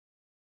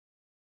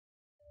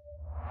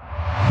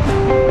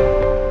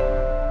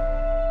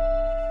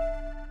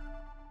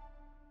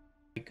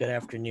Good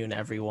afternoon,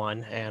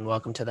 everyone, and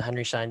welcome to the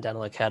Henry Schein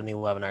Dental Academy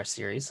webinar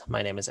series.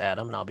 My name is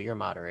Adam, and I'll be your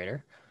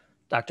moderator.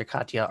 Dr.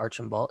 Katya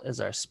Archambault is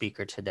our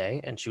speaker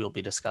today, and she will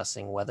be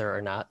discussing whether or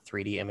not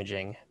 3D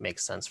imaging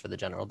makes sense for the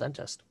general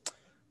dentist.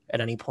 At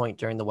any point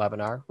during the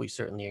webinar, we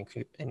certainly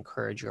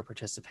encourage your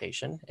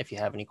participation. If you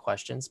have any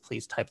questions,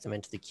 please type them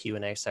into the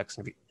Q&A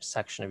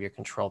section of your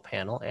control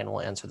panel, and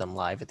we'll answer them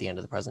live at the end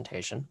of the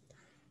presentation.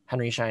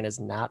 Henry Schein is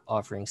not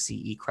offering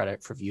CE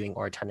credit for viewing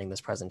or attending this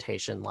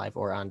presentation live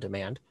or on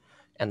demand,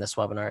 and this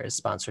webinar is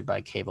sponsored by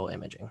Cable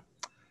Imaging.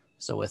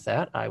 So with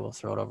that, I will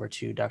throw it over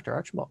to Dr.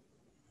 Archambault.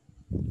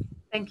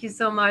 Thank you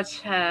so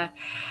much. Welcome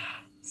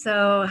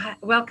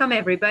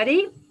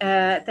everybody.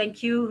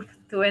 Thank you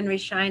to Henry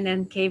Schein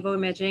and Cable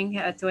Imaging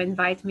to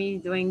invite me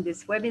doing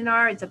this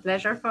webinar. It's a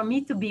pleasure for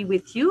me to be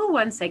with you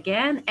once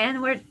again,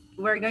 and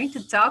we're going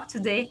to talk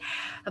today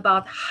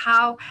about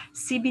how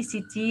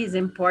CBCT is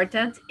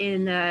important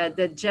in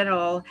the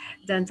general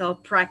dental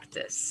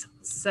practice.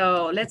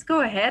 So let's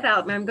go ahead.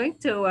 I'm going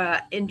to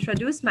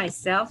introduce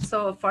myself.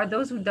 So for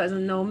those who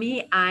doesn't know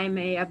me, I'm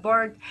a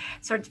board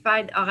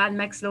certified oral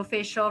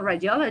maxillofacial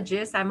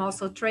radiologist. I'm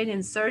also trained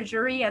in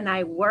surgery, and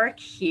I work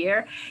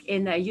here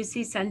in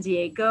UC San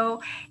Diego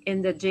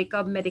in the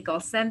Jacob Medical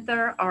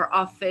Center. Our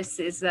office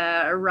is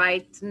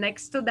right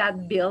next to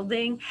that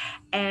building.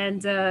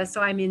 And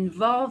so I'm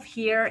involved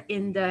here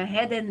in the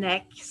head and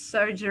neck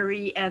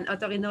surgery and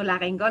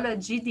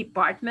otorhinolaryngology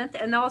department,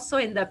 and also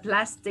in the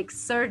plastic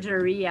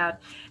surgery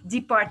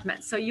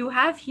department. So you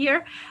have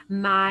here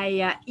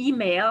my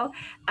email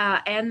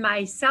and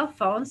my cell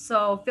phone.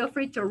 So feel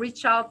free to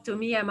reach out to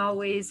me. I'm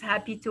always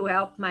happy to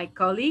help my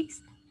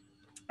colleagues.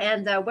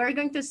 And we're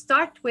going to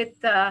start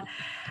with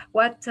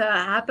what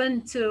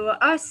happened to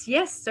us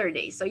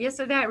yesterday. So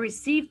yesterday I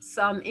received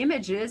some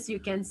images. You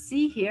can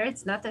see here,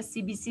 it's not a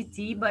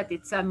CBCT, but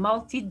it's a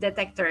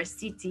multi-detector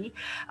CT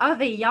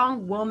of a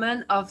young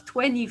woman of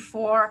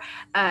 24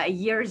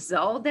 years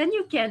old. And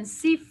you can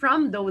see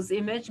from those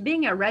images,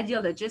 being a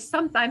radiologist,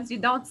 sometimes you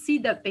don't see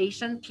the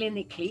patient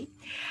clinically.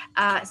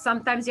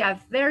 Sometimes you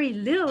have very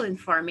little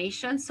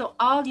information. So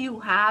all you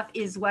have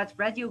is what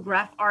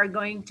radiographs are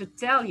going to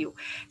tell you.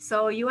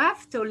 So you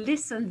have to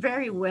listen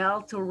very well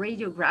to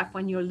radiograph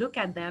when you look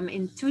at them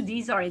in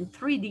 2Ds or in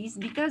 3Ds,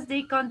 because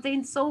they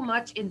contain so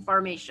much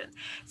information.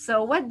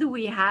 So what do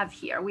we have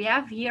here? We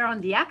have here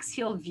on the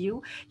axial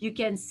view, you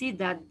can see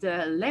that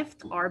the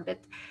left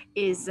orbit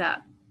is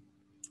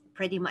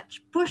pretty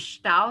much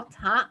pushed out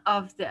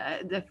of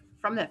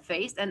from the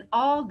face, and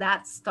all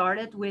that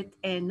started with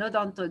an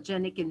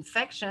odontogenic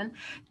infection,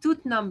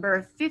 tooth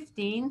number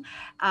 15.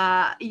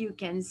 You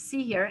can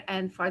see here,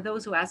 and for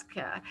those who ask,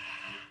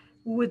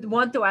 would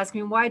want to ask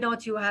me, why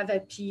don't you have a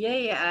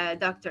PA,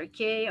 Dr.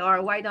 K,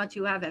 or why don't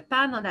you have a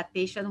PAN on that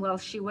patient? Well,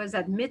 she was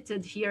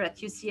admitted here at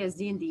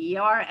UCSD in the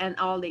ER, and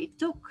all they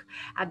took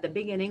at the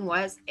beginning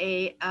was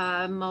a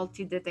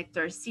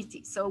multi-detector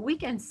CT. So we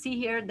can see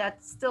here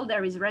that still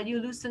there is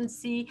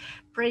radiolucency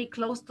pretty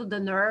close to the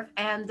nerve,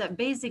 and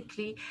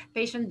basically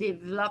patient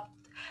developed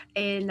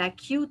an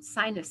acute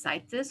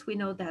sinusitis. We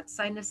know that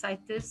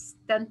sinusitis,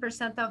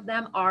 10% of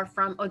them are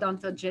from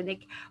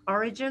odontogenic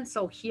origin.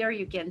 So here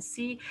you can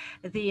see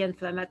the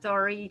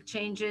inflammatory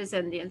changes,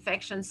 and the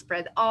infection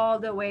spread all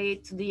the way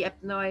to the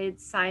ethmoid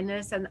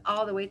sinus and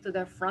all the way to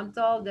the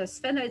frontal. The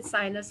sphenoid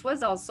sinus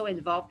was also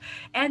involved.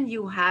 And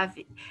you have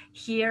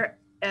here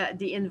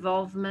the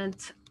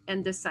involvement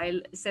and the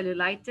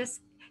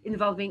cellulitis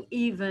involving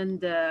even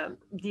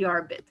the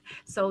orbit.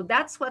 So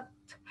that's what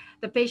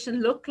the patient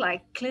looked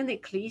like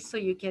clinically. So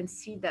you can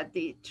see that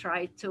they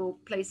tried to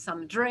place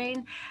some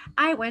drain.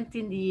 I went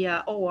in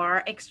the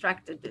OR,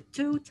 extracted the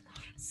tooth.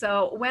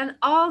 So when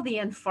all the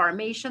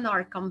information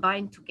are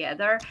combined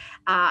together,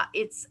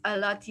 it's a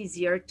lot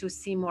easier to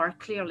see more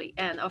clearly.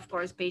 And of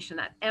course, patient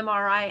had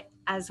MRI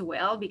as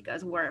well,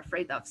 because we're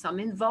afraid of some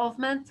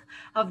involvement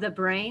of the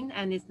brain,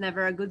 and it's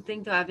never a good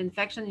thing to have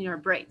infection in your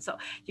brain. So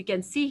you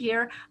can see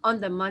here on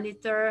the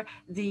monitor,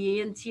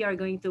 the ENT are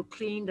going to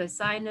clean the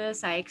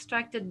sinus. I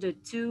extracted the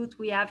tooth.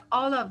 We have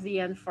all of the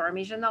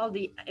information, all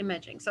the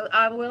imaging. So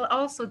I will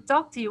also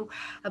talk to you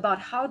about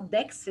how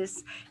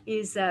DEXIS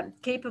is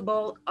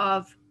capable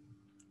of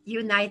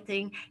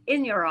uniting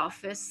in your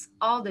office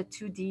all the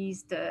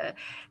 2Ds, the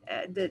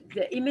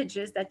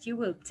images that you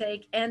will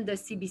take, and the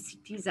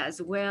CBCTs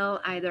as well,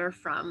 either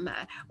from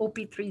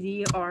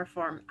OP3D or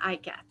from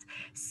ICAT.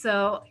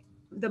 So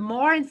the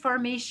more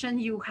information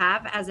you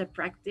have as a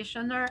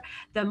practitioner,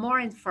 the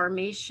more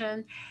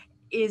information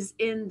is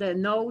in the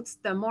notes,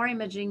 the more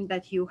imaging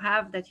that you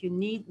have that you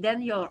need,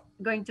 then you're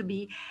going to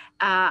be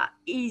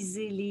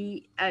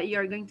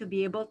you're going to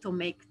be able to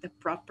make the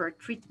proper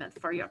treatment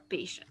for your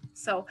patient.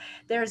 So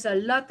there's a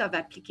lot of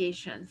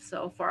applications.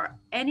 So for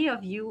any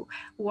of you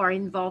who are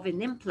involved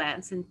in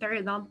implants, in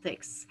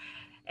periodontics,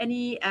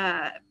 any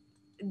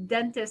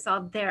dentists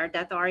out there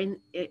that are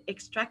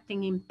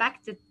extracting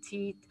impacted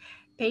teeth,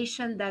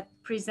 patient that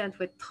present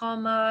with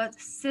trauma,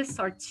 cyst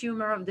or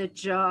tumor of the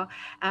jaw,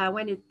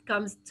 when it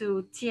comes to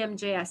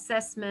TMJ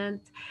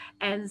assessment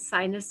and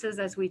sinuses,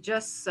 as we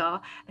just saw,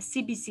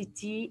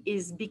 CBCT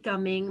is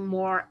becoming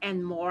more and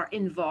more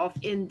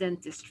involved in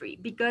dentistry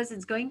because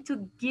it's going to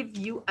give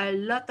you a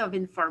lot of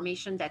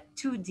information that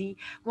 2D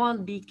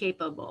won't be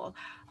capable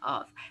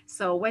of.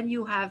 So when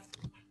you have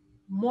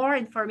more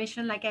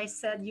information, like I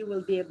said, you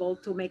will be able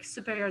to make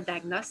superior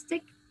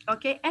diagnostic.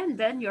 Okay, and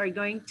then you're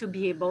going to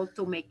be able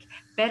to make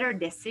better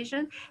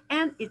decision,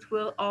 and it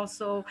will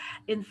also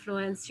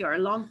influence your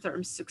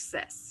long-term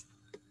success.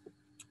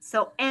 So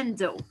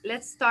endo,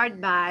 let's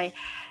start by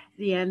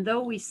the endo.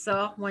 We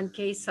saw one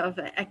case of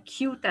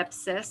acute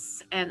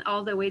abscess and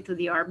all the way to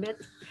the orbit.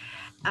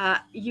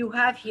 You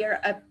have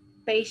here a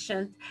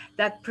patient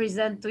that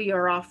present to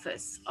your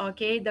office.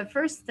 Okay, the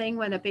first thing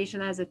when a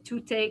patient has a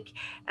toothache,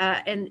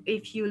 and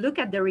if you look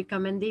at the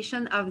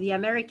recommendation of the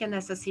American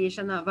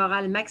Association of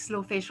Oral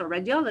Maxillofacial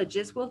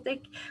Radiologists,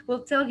 will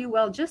tell you,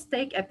 well, just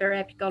take a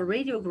periapical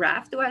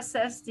radiograph to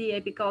assess the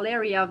apical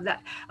area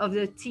of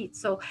the teeth.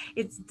 So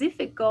it's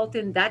difficult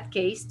in that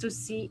case to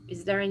see,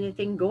 is there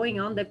anything going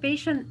on? The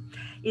patient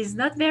is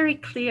not very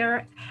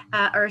clear,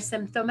 or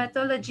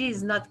symptomatology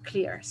is not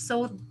clear. So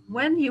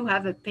when you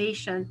have a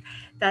patient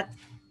that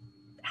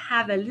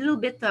have a little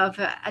bit of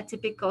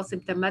atypical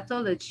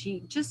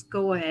symptomatology, just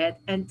go ahead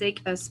and take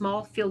a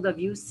small field of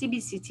view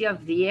CBCT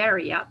of the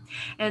area,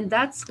 and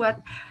that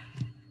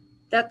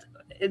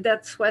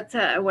that's what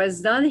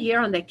was done here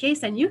on the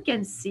case. And you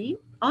can see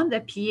on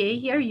the PA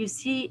here, you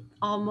see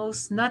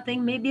almost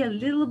nothing, maybe a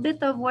little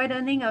bit of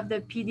widening of the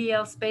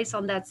PDL space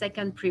on that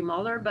second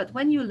premolar. But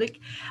when you look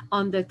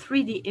on the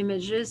 3D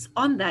images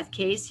on that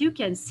case, you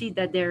can see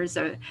that there is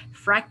a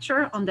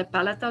fracture on the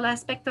palatal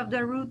aspect of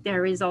the root.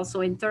 There is also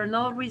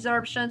internal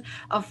resorption.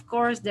 Of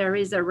course, there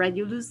is a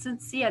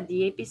radiolucency at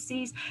the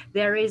apices.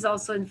 There is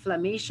also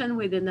inflammation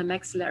within the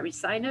maxillary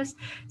sinus.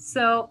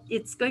 So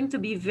it's going to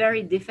be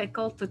very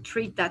difficult to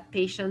treat that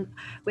patient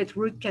with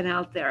root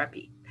canal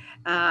therapy.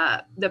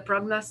 The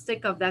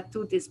prognostic of that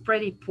tooth is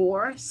pretty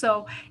poor.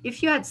 So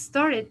if you had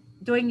started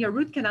doing your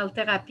root canal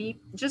therapy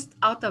just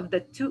out of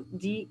the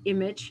 2D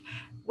image,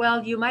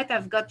 well, you might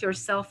have got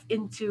yourself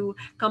into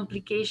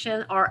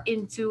complication or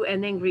into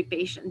an angry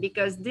patient,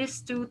 because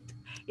this tooth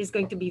is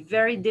going to be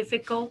very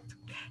difficult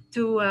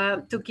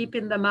to keep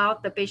in the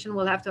mouth. The patient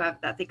will have to have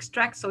that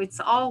extract. So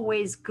it's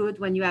always good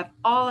when you have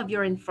all of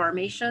your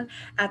information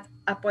at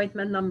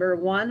appointment number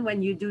 1,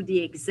 when you do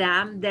the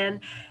exam,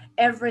 then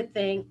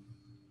everything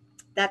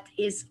that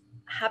is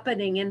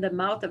happening in the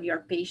mouth of your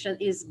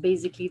patient is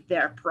basically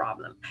their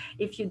problem.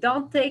 If you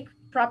don't take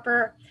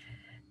proper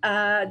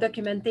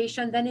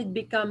documentation, then it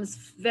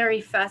becomes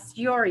very fast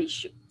your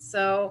issue.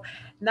 So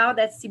now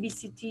that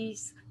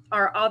CBCTs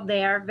are out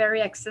there,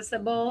 very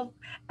accessible,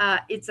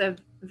 it's a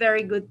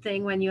very good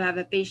thing when you have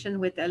a patient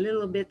with a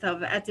little bit of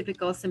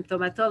atypical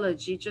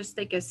symptomatology. Just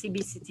take a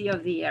CBCT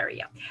of the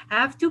area. I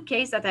have 2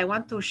 cases that I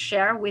want to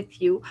share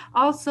with you,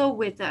 also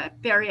with a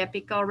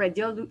periapical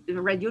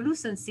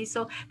radiolucency.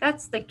 So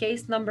that's the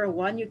case number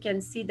 1. You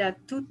can see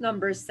that tooth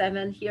number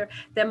 7 here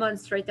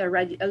demonstrate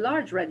a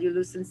large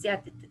radiolucency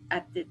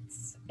at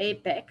its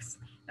apex.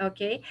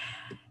 Okay,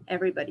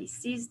 everybody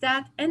sees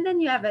that. And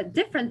then you have a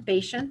different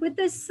patient with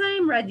the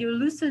same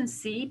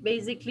radiolucency,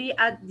 basically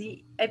at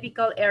the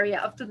apical area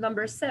of tooth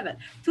number 7.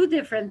 2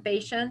 different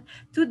patients,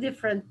 2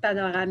 different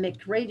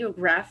panoramic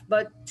radiograph,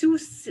 but 2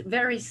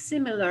 very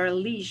similar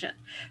lesions.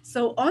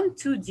 So on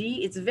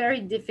 2D, it's very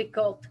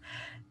difficult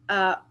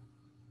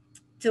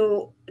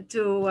to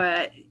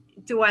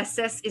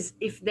assess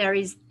if there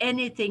is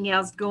anything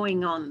else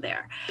going on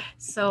there.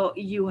 So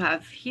you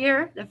have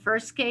here the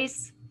first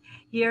case,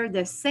 here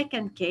the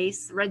second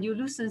case,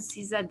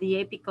 radiolucencies at the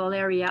apical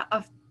area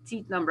of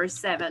teeth number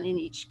 7 in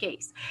each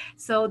case.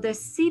 So the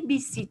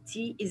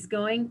CBCT is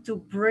going to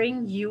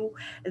bring you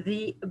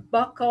the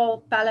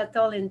buccal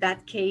palatal, in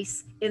that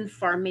case,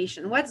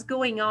 information. What's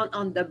going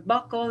on the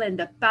buccal and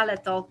the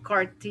palatal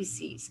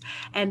cortices.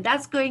 And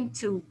that's going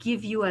to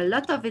give you a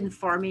lot of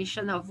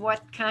information of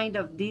what kind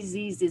of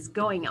disease is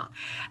going on.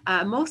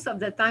 Most of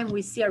the time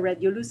we see a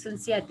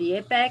radiolucency at the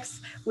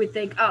apex. We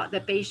think, oh, the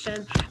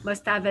patient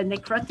must have a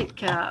necrotic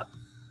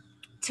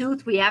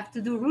tooth, we have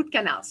to do root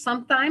canal.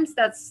 Sometimes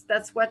that's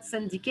what's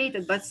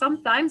indicated, but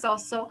sometimes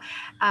also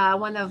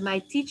one of my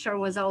teacher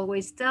was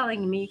always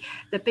telling me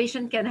the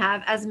patient can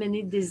have as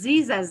many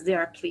disease as they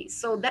are pleased.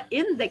 So that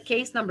in the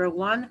case number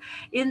 1,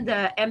 in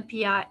the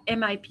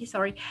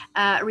MIP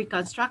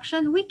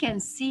reconstruction, we can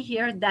see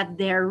here that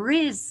there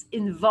is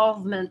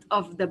involvement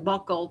of the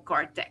buccal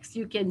cortex.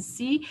 You can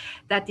see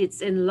that it's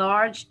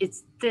enlarged,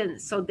 it's thin,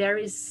 so there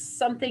is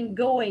something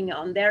going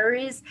on. There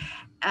is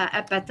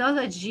a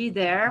pathology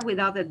there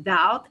without a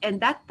doubt,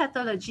 and that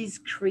pathology is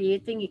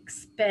creating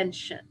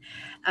expansion.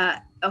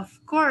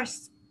 Of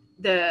course,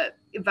 the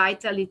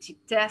vitality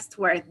tests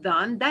were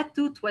done. That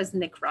tooth was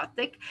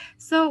necrotic.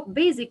 So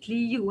basically,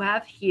 you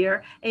have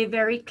here a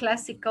very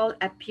classical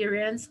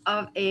appearance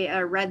of a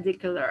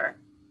radicular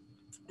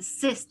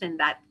cyst in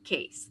that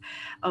case.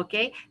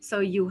 Okay, so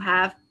you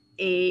have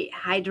a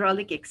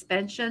hydraulic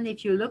expansion.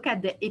 If you look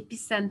at the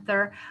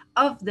epicenter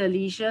of the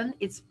lesion,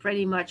 it's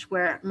pretty much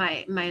where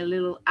my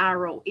little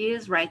arrow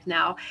is right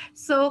now.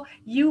 So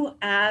you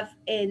have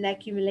an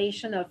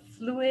accumulation of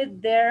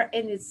fluid there,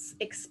 and it's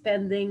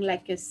expanding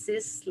like a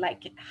cyst,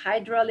 like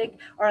hydraulic,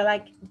 or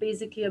like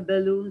basically a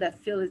balloon that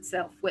fills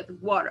itself with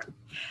water.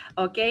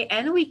 Okay,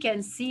 and we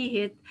can see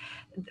it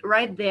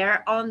right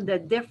there on the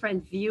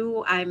different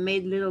view. I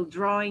made little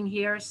drawing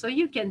here, so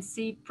you can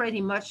see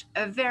pretty much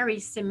a very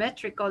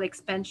symmetrical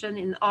expansion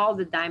in all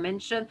the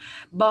dimension: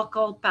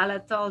 buccal,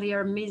 palatal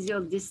here,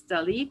 mesial,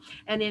 distally,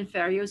 and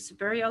inferior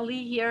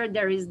superiorly. Here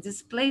there is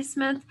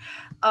displacement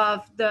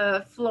of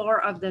the floor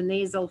of the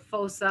nasal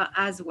fossa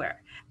as well.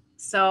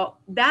 So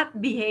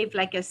that behaved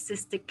like a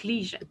cystic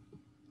lesion.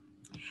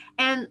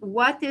 And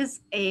what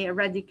is a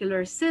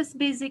radicular cyst?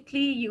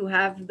 Basically, you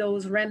have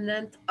those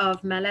remnants of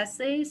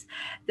Malassez,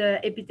 the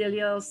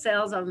epithelial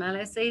cells of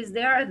Malassez.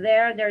 They are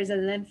there. There is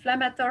an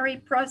inflammatory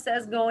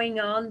process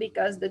going on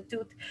because the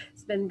tooth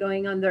has been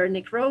going under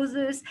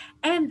necrosis.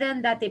 And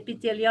then that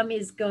epithelium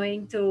is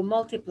going to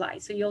multiply.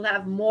 So you'll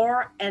have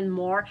more and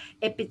more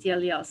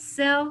epithelial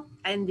cell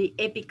in the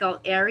apical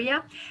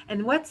area.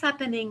 And what's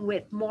happening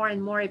with more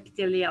and more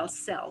epithelial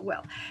cell?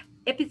 Well,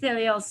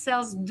 epithelial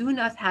cells do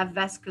not have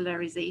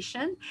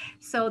vascularization.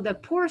 So the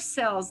poor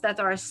cells that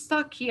are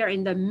stuck here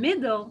in the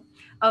middle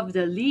of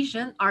the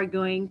lesion are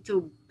going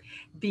to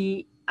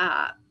be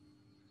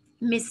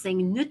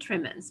missing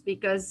nutriments,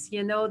 because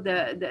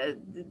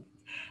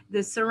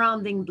the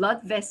surrounding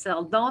blood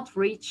vessel don't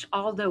reach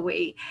all the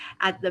way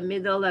at the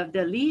middle of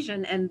the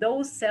lesion, and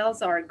those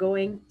cells are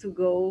going to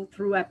go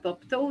through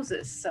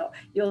apoptosis. So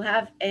you'll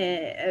have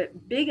a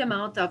big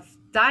amount of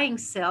dying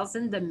cells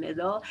in the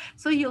middle.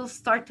 So you'll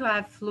start to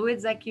have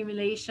fluids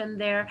accumulation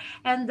there,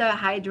 and the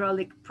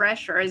hydraulic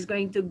pressure is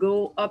going to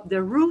go up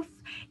the roof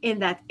in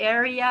that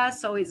area.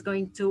 So it's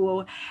going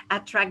to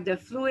attract the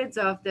fluids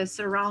of the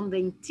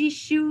surrounding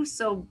tissue.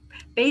 So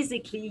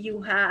basically,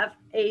 you have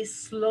a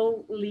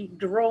slowly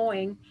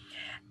growing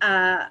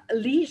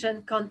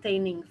lesion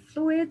containing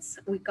fluids.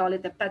 We call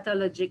it a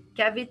pathologic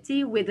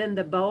cavity within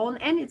the bone,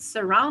 and it's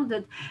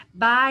surrounded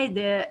by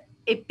the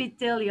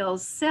epithelial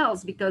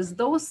cells, because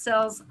those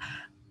cells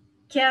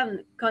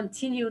can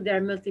continue their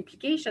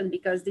multiplication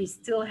because they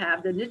still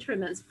have the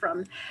nutriments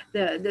from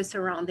the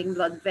surrounding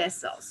blood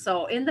vessels.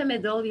 So in the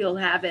middle, you'll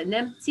have an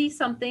empty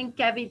something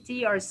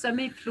cavity or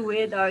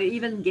semi-fluid, or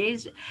even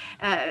gas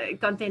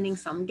containing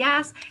some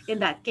gas. In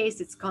that case,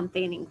 it's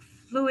containing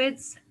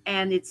fluids,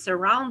 and it's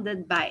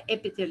surrounded by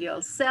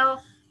epithelial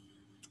cells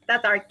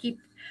that are keep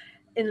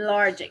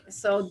enlarging.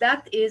 So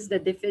that is the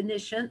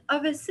definition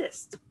of a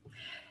cyst.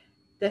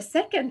 The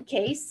second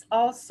case,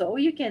 also,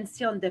 you can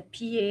see on the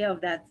PA of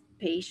that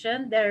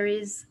patient, there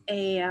is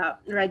a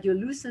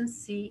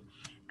radiolucency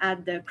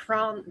at the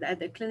crown, at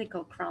the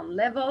clinical crown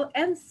level,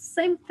 and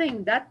same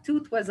thing, that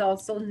tooth was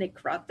also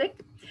necrotic.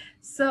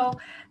 So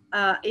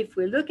if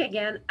we look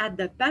again at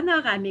the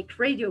panoramic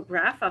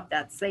radiograph of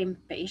that same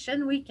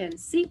patient, we can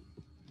see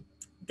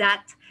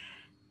that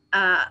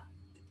uh,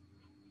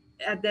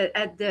 at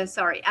the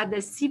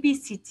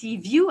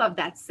CBCT view of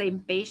that same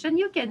patient,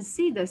 you can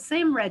see the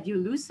same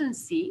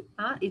radiolucency.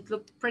 It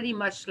looked pretty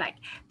much like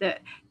the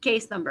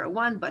case number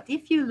one, but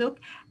if you look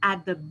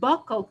at the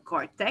buccal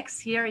cortex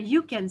here,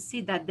 you can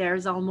see that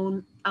there's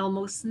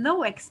almost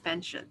no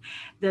expansion.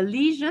 The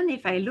lesion,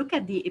 if I look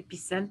at the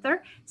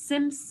epicenter,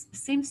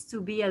 seems to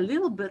be a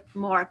little bit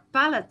more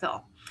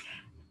palatal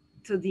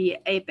to the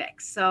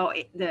apex. So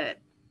the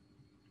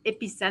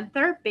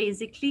epicenter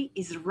basically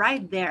is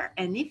right there.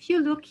 And if you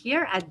look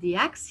here at the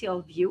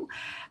axial view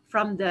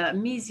from the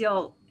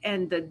mesial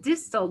and the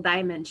distal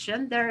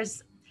dimension,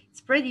 it's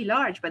pretty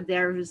large, but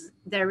there is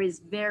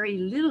very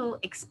little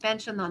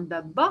expansion on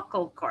the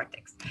buccal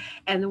cortex.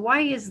 And why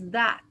is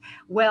that?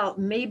 Well,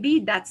 maybe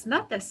that's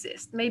not a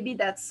cyst. Maybe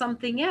that's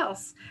something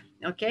else.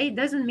 Okay, it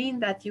doesn't mean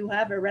that you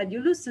have a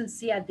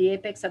radiolucency at the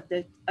apex of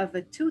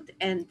a tooth,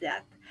 and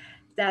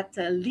that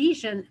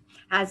lesion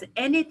has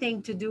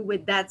anything to do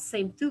with that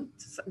same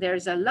tooth.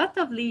 There's a lot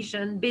of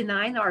lesion,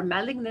 benign or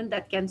malignant,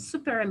 that can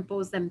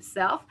superimpose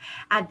themselves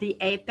at the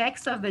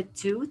apex of a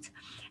tooth,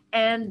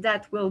 and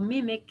that will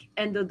mimic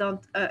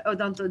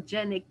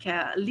odontogenic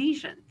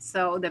lesion.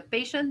 So the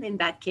patient in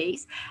that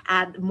case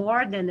had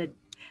more than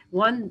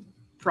one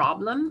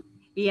problem.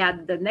 He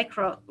had the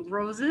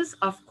necrosis,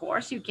 of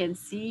course. You can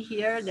see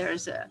here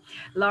there's a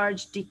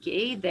large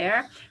decay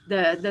there.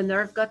 The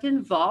nerve got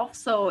involved,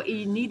 so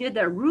he needed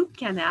a root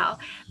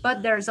canal,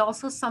 but there's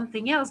also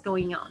something else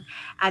going on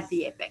at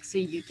the apex. So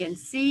you can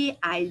see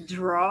I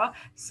draw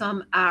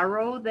some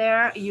arrow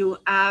there. You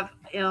have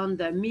on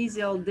the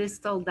mesial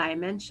distal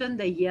dimension,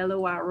 the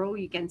yellow arrow,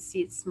 you can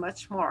see it's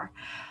much more,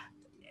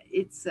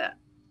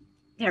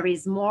 there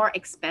is more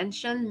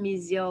expansion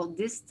mesial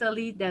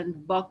distally than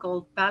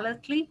buccal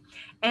palatally,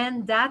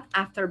 and that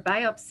after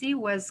biopsy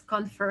was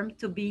confirmed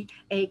to be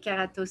a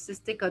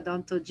keratocystic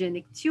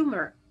odontogenic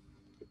tumor.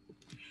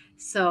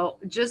 So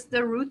just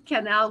the root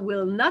canal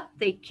will not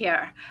take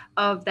care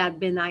of that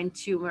benign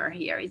tumor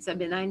here. It's a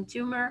benign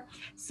tumor.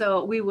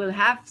 So we will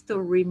have to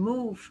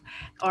remove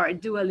or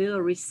do a little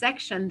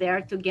resection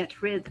there to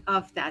get rid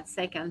of that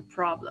second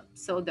problem.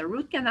 So the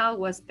root canal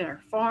was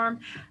performed.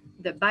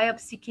 The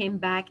biopsy came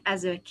back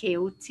as a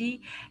KOT.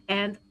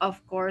 And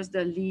of course,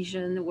 the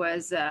lesion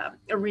was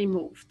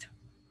removed.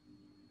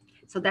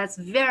 So that's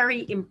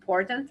very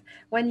important.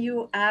 When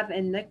you have a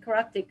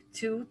necrotic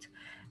tooth,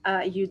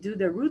 you do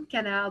the root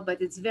canal,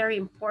 but it's very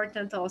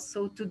important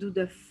also to do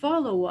the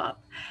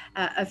follow-up.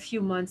 A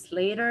few months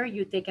later,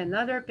 you take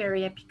another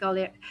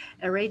periapical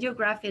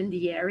radiograph in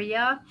the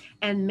area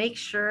and make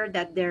sure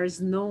that there's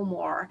no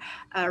more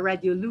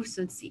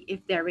radiolucency.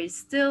 If there is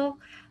still,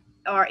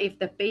 or if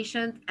the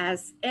patient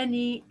has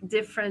any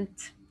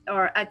different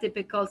or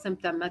atypical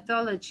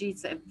symptomatology,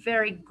 it's a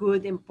very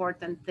good,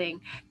 important thing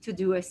to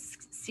do a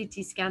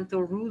CT scan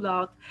to rule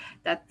out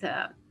that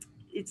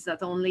it's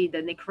not only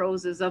the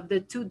necrosis of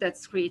the tooth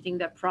that's creating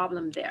the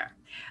problem there.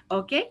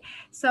 Okay,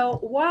 so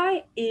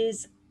why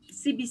is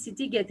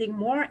CBCT getting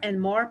more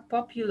and more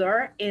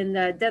popular in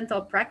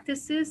dental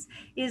practices?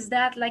 Is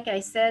that, like I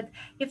said,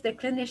 if the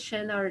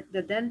clinician or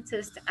the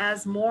dentist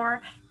has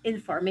more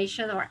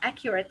information or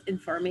accurate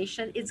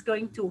information, it's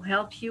going to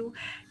help you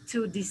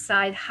to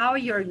decide how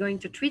you're going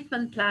to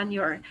treatment plan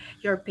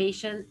your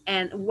patient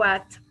and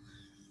what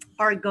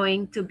are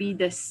going to be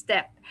the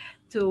step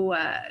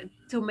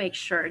to make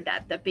sure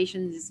that the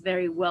patient is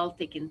very well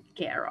taken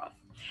care of.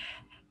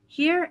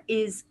 Here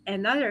is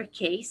another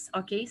case,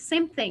 okay,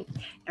 same thing,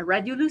 a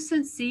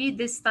radiolucency,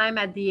 this time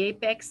at the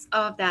apex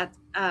of that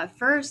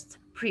first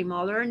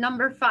premolar,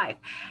 number 5.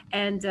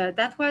 And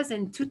that was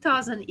in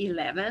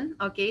 2011,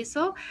 okay,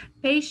 so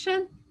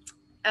patient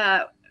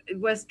uh,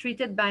 was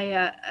treated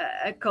by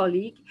a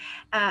colleague,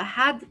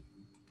 had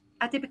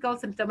atypical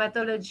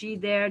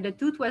symptomatology there. The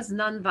tooth was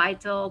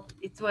non-vital.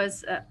 It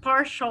was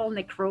partial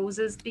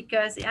necrosis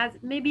because it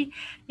had maybe,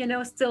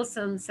 still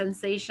some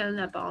sensation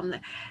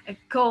upon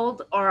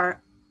cold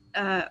or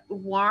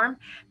warm.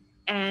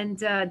 And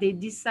they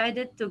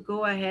decided to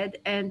go ahead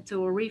and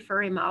to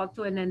refer him out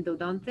to an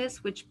endodontist,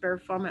 which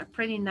performed a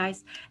pretty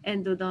nice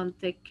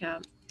endodontic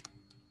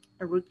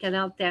root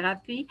canal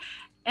therapy.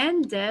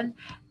 And then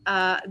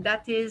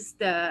that is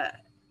the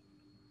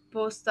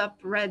post-op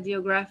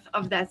radiograph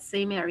of that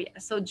same area.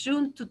 So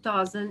June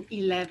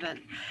 2011.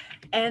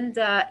 And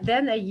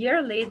then a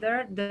year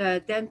later,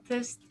 the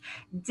dentist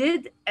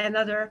did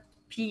another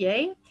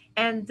PA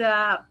and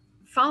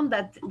found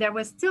that there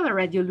was still a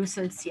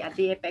radiolucency at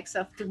the apex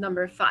of tooth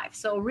number 5.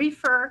 So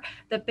refer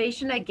the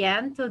patient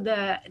again to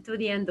the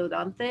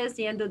endodontist.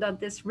 The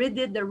endodontist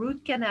redid the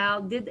root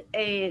canal, did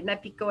an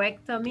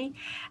apicoectomy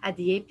at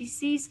the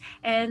apices,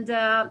 and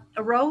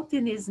wrote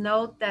in his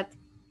note that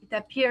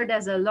appeared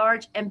as a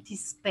large empty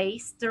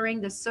space during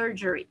the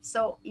surgery.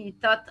 So he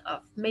thought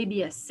of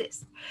maybe a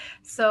cyst.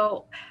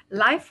 So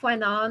life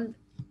went on.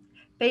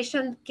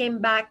 Patient came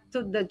back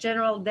to the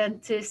general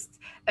dentist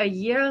a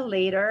year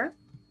later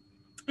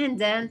and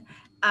then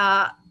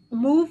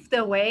moved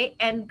away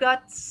and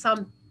got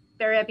some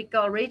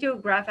periapical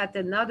radiograph at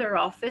another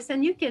office.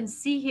 And you can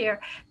see here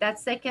that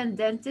second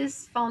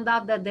dentist found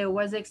out that there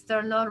was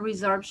external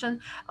resorption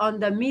on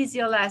the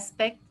mesial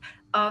aspect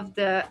of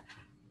the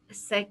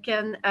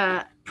second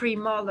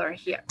premolar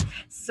here.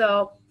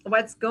 So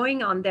what's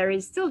going on? There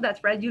is still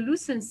that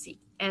radiolucency.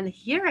 And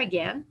here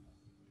again,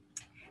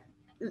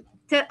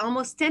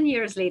 almost 10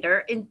 years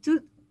later, in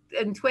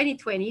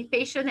 2020,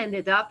 patient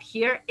ended up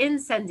here in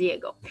San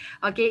Diego.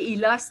 Okay, he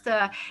lost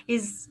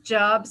his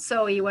job,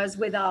 so he was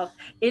without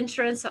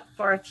insurance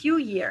for a few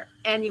years,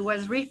 and he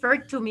was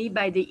referred to me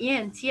by the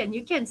ENT, and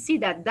you can see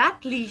that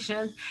that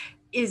lesion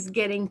is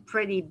getting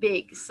pretty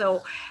big.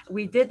 So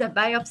we did a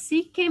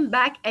biopsy, came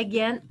back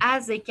again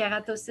as a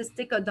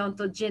keratocystic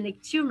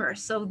odontogenic tumor.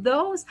 So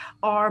those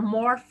are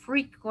more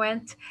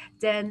frequent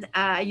than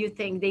you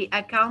think. They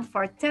account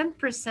for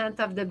 10%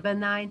 of the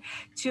benign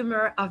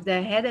tumor of the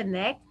head and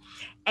neck.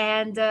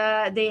 And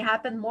they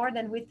happen more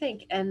than we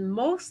think. And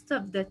most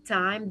of the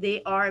time,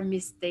 they are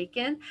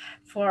mistaken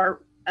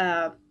for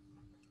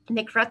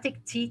necrotic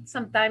teeth.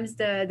 Sometimes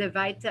the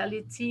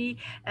vitality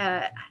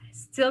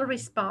still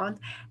respond,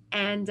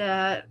 and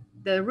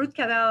the root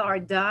canal are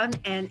done.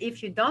 And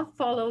if you don't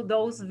follow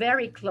those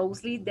very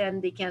closely,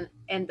 then they can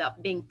end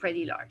up being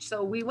pretty large.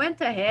 So we went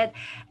ahead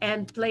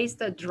and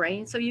placed a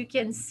drain. So you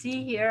can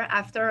see here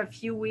after a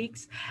few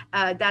weeks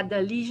that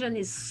the lesion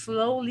is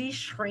slowly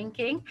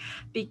shrinking,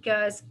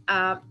 because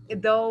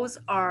those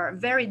are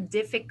very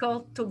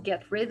difficult to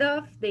get rid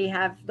of. They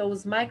have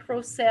those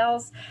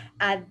microcells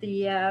at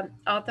the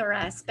outer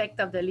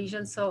aspect of the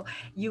lesion. So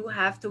you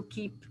have to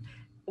keep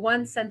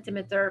 1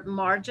 centimeter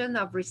margin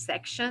of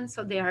resection.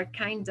 So they are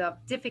kind of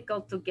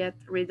difficult to get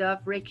rid of.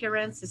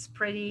 Recurrence is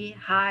pretty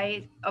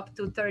high, up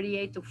to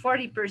 38 to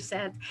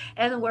 40%.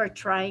 And we're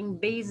trying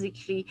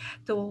basically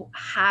to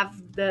have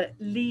the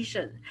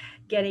lesion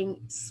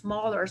getting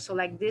smaller. So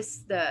like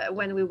this,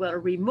 when we will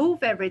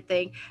remove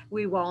everything,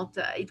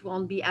 it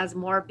won't be as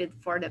morbid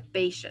for the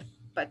patient.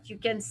 but you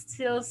can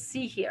still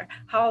see here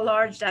how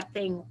large that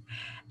thing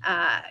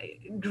uh,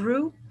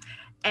 grew.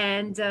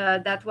 And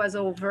that was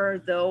over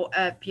though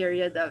a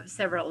period of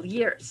several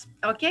years.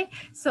 Okay,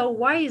 so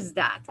why is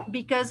that?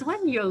 Because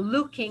when you're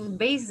looking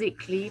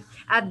basically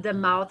at the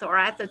mouth or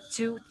at the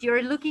tooth,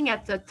 you're looking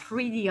at a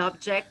 3D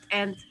object,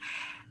 and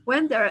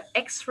when the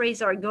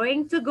x-rays are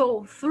going to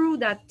go through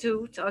that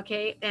tooth,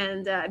 okay,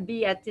 and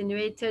be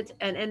attenuated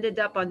and ended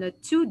up on a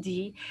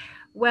 2D,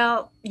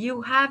 well,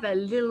 you have a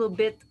little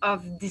bit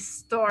of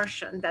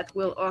distortion that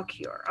will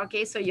occur.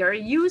 Okay, so you're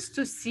used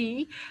to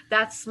see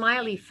that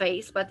smiley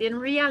face, but in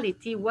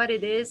reality, what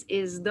it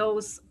is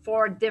those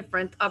four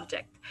different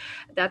objects.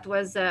 That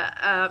was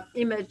a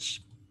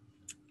image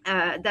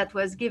that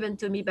was given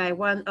to me by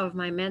one of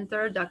my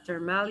mentor, Dr.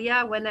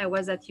 Malia, when I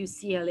was at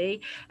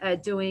UCLA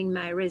doing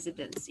my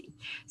residency.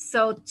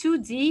 So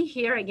 2D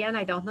here again,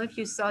 I don't know if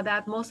you saw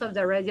that. Most of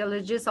the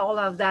radiologists, all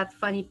of that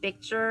funny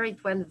picture,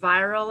 it went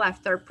viral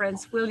after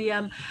Prince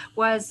William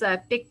was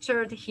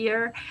pictured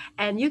here.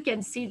 And you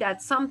can see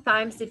that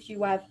sometimes if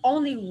you have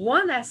only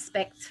one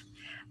aspect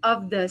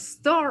of the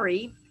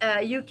story,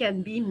 you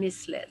can be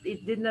misled.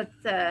 It did not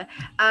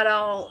at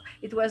all,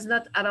 it was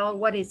not at all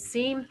what it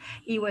seemed.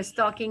 He was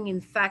talking, in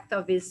fact,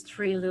 of his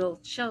three little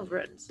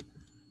children.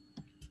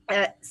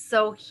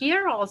 So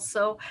here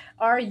also,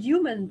 our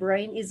human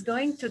brain is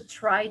going to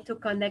try to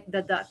connect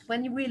the dot.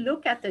 When we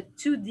look at the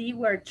 2D,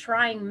 we're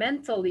trying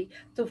mentally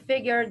to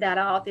figure that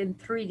out in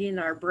 3D in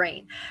our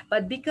brain.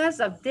 But because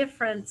of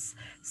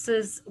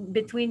differences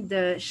between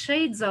the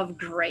shades of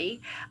gray,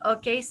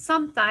 okay,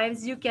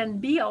 sometimes you can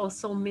be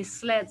also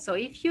misled. So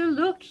if you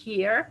look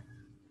here,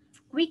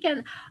 we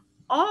can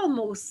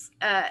almost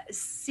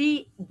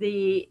see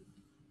an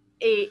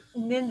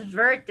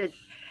inverted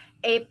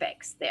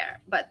apex there,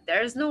 but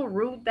there's no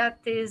root. That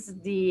is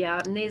the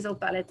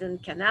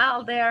nasopalatal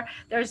canal there.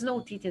 There's no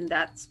teeth in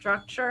that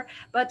structure,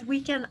 but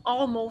we can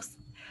almost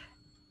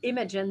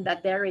imagine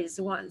that there is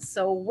one.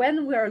 So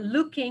when we're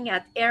looking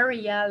at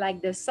area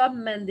like the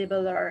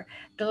submandibular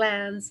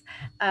glands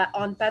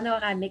on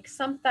panoramic,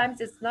 sometimes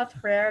it's not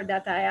rare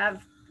that I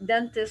have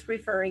dentists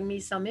referring me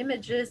some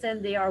images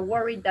and they are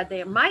worried that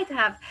they might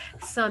have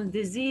some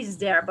disease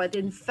there, but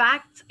in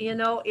fact,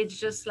 it's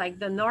just like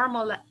the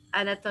normal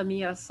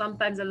anatomy or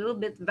sometimes a little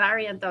bit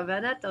variant of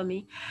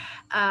anatomy,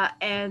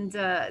 and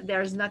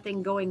there's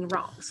nothing going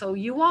wrong. So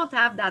you won't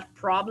have that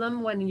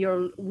problem when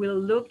you will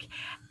look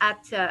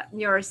at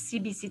your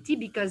CBCT,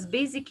 because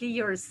basically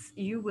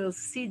you will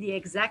see the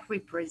exact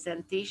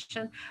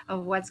representation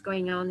of what's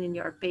going on in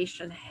your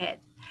patient head.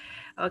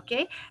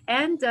 Okay,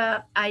 and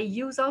I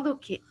use all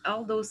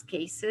those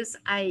cases.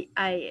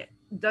 I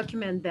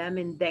document them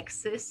in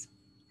Dexis.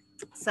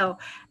 So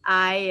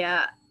I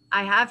uh,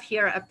 I have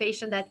here a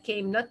patient that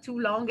came not too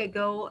long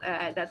ago.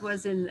 That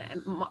was in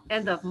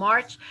end of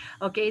March.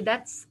 Okay,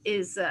 that's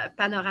his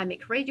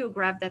panoramic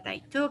radiograph that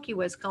I took. He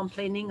was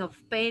complaining of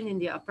pain in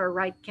the upper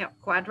right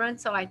quadrant.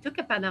 So I took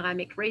a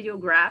panoramic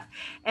radiograph,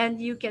 and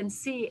you can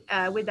see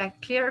with a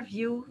clear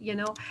view,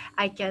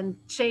 I can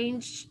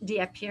change the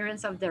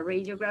appearance of the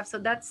radiograph. So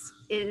that's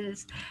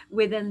is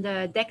within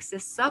the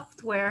Dexis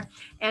software.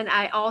 And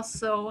I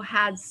also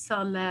had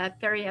some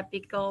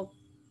periapical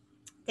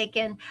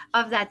taken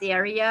of that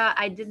area.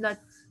 I did not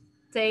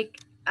take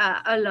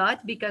a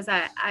lot because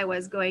I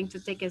was going to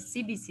take a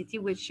CBCT,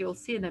 which you'll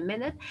see in a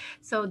minute.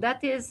 So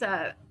that is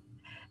a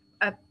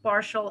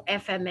partial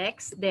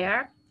FMX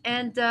there.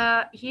 And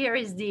here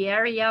is the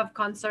area of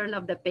concern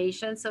of the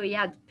patient. So he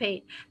had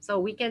pain. So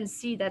we can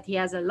see that he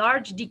has a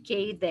large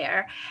decay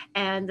there,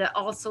 and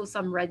also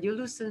some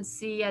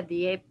radiolucency at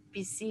the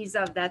apices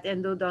of that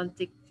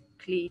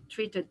endodontically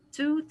treated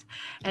tooth.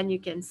 And you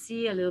can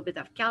see a little bit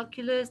of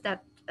calculus.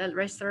 That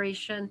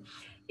restoration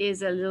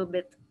is a little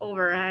bit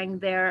overhang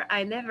there.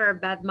 I never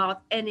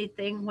badmouth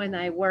anything when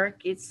I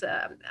work. It's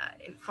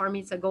for me,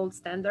 it's a gold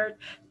standard.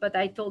 But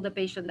I told the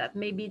patient that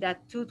maybe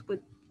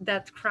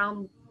that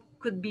crown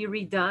could be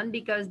redone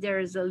because there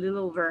is a little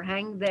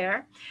overhang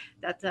there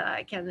that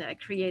can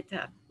create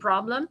a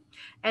problem.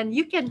 And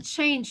you can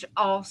change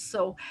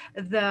also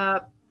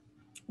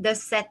the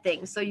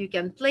setting, so you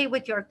can play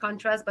with your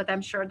contrast. But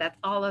I'm sure that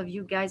all of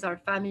you guys are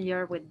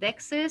familiar with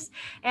Dexis,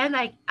 and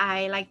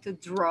I like to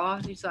draw.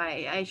 So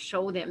I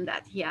showed him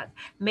that he had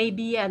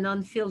maybe an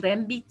unfilled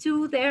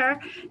MB2 there,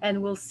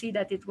 and we'll see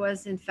that it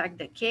was in fact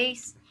the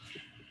case.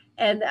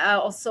 And I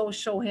also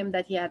show him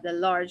that he had a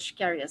large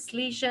carious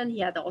lesion. He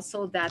had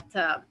also that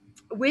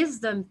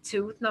wisdom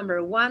tooth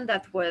number one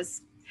that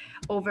was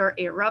over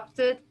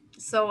erupted.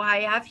 So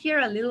I have here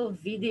a little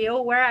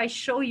video where I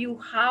show you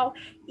how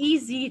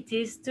easy it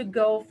is to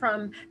go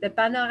from the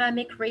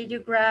panoramic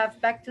radiograph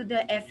back to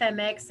the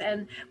FMX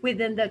and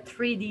within the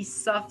 3D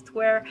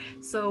software.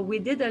 So we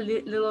did a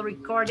little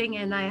recording,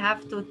 and I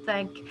have to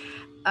thank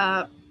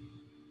uh,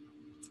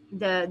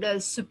 the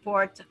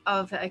support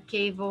of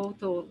Cavo.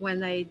 To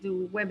when I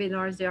do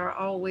webinars, they are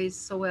always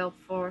so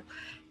helpful.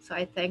 So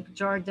I thank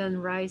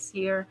Jordan Rice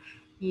here.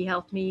 He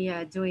helped me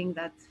doing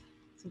that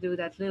to do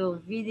that little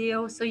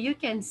video. So you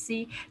can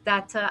see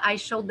that I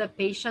showed the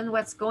patient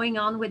what's going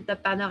on with the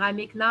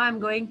panoramic. Now I'm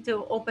going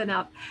to open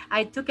up.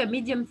 I took a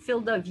medium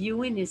field of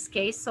view in this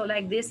case. So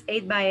like this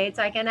 8x8,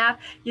 I can have,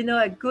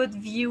 a good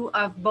view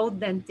of both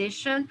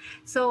dentition.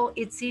 So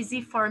it's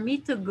easy for me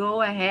to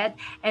go ahead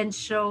and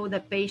show the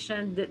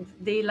patient that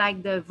they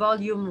like the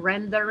volume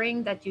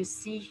rendering that you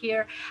see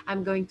here.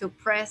 I'm going to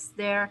press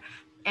there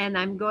and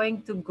I'm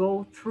going to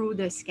go through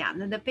the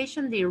scan. And the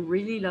patient, they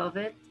really love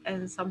it.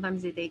 And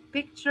sometimes they take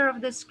picture of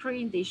the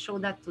screen, they show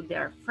that to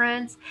their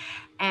friends.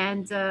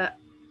 And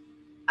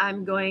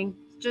I'm going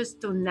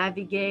just to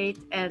navigate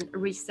and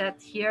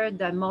reset here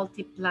the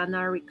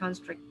multiplanar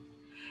reconstruction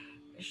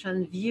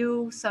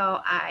view.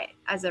 So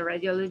as a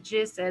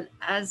radiologist and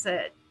as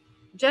a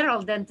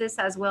general dentist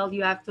as well,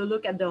 you have to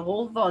look at the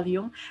whole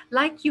volume,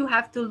 like you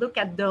have to look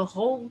at the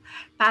whole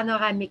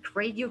panoramic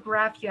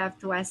radiograph. You have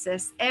to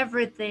assess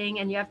everything,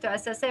 and you have to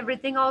assess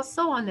everything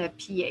also on a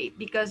PA,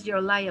 because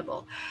you're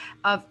liable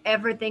of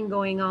everything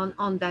going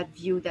on that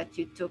view that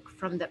you took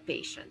from the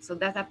patient. So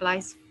that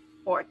applies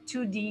for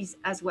 2Ds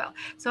as well.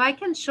 So I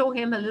can show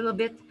him a little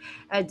bit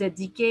the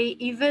decay,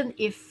 even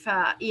if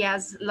he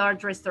has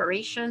large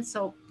restoration.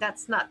 So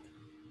that's not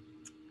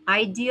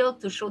ideal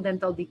to show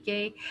dental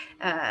decay.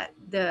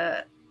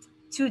 The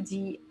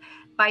 2D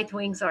bite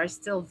wings are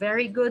still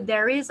very good.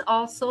 There is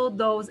also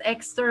those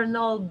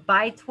external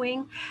bite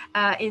wing.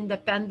 In the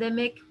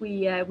pandemic,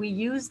 we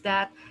use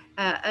that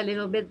a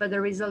little bit, but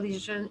the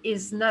resolution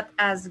is not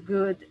as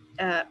good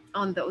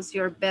on those.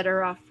 You're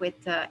better off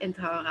with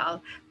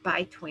intraoral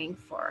bite wing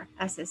for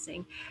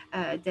assessing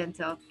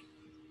dental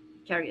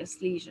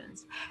carious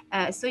lesions.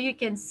 So you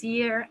can see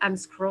here, I'm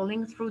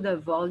scrolling through the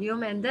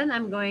volume, and then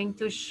I'm going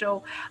to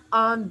show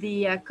on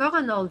the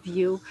coronal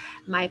view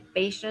my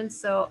patient.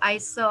 So I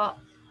saw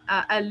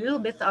a little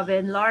bit of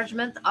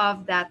enlargement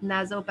of that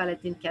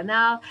nasopalatine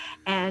canal,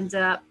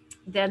 and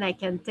then I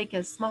can take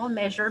a small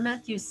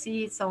measurement. You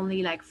see it's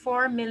only like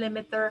 4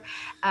 mm.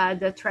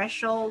 The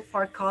threshold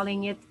for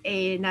calling it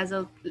a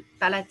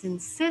nasopalatine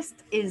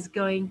cyst is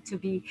going to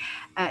be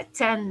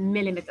 10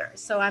 mm.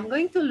 So I'm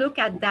going to look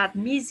at that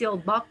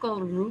mesial buccal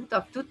root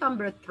of tooth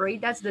number 3.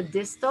 That's the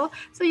distal.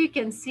 So you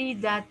can see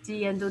that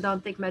the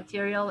endodontic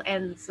material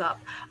ends up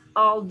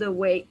all the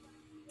way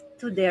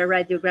to the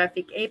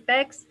radiographic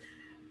apex.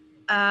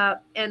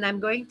 And I'm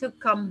going to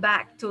come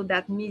back to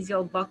that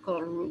mesial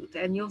buccal root,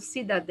 and you'll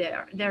see that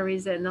there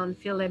is a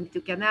non-filled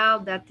M2 canal.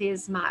 That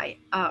is my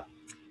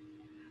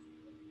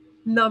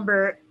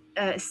number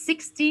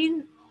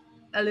 16.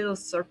 A little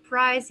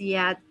surprise, he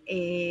had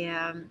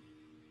a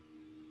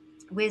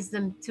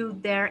wisdom tooth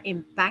there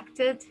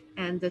impacted,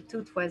 and the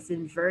tooth was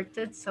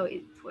inverted, so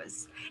it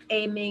was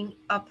aiming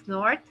up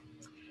north,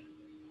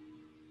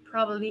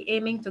 probably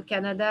aiming to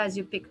Canada. As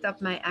you picked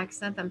up my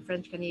accent, I'm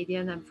French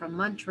Canadian, I'm from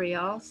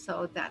Montreal.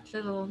 So that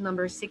little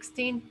number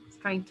 16 is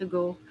trying to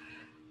go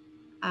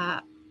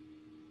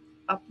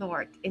up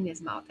north in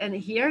his mouth. And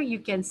here you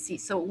can see,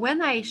 so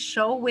when I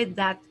show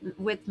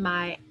with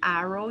my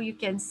arrow, you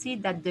can see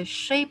that the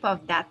shape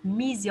of that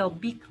mesial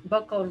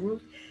buccal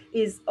root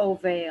is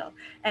ovale,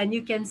 and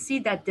you can see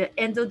that the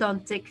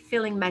endodontic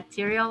filling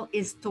material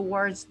is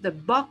towards the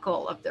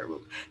buccal of the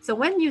root. So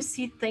when you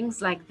see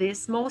things like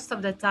this, most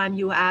of the time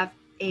you have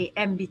a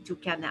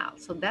MB2 canal.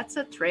 So that's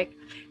a trick,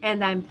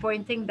 and I'm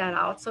pointing that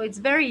out. So it's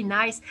very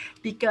nice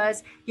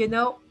because,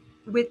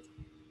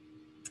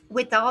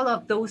 with all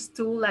of those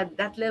tools, like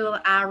that little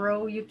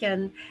arrow, you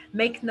can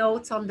make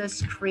notes on the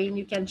screen,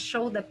 you can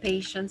show the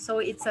patient. So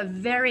it's a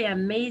very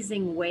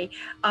amazing way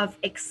of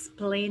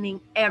explaining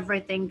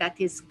everything that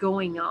is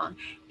going on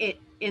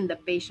in the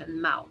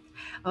patient mouth.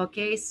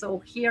 Okay, so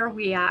here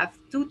we have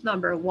tooth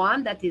number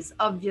 1, that is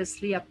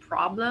obviously a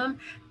problem.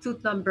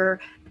 Tooth number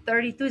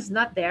 32 is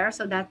not there,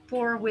 so that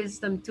poor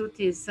wisdom tooth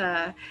is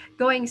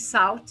going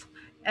south.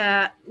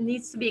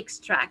 Needs to be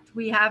extracted.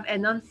 We have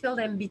an unfilled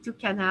MB2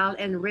 canal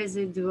and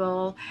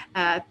residual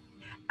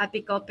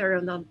apical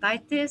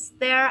periodontitis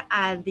there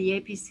at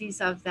the apices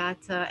of that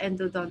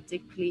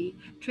endodontically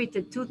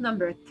treated tooth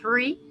number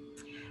 3.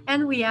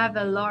 And we have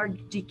a large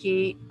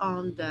decay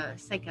on the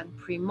second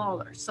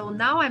premolar. So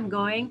now I'm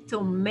going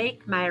to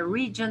make my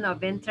region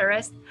of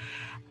interest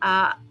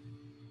my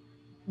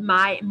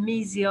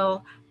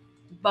mesial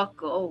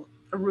buccal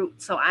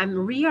root. So I'm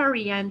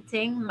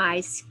reorienting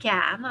my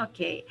scan,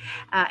 okay,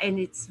 and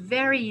it's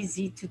very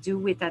easy to do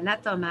with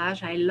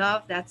Anatomage. I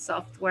love that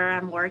software.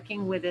 I'm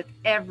working with it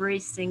every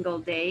single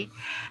day,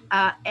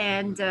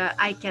 and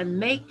I can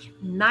make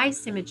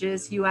nice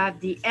images. You have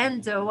the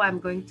endo. I'm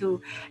going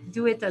to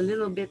do it a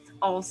little bit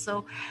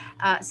also.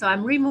 So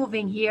I'm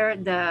removing here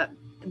the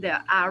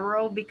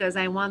arrow because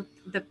I want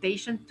the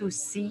patient to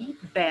see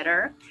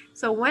better.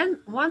 So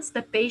once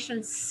the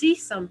patient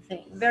sees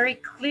something very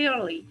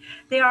clearly,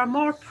 they are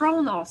more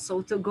prone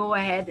also to go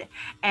ahead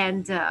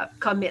and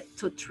commit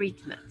to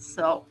treatment.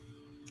 So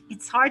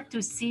it's hard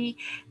to see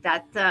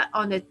that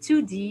on a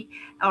 2D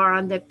or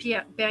on the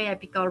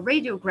periapical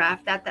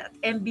radiograph that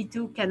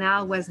MB2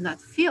 canal was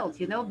not filled,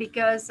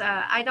 because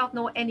I don't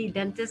know any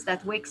dentist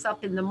that wakes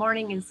up in the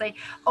morning and say,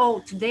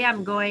 oh, today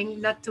I'm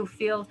going not to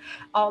fill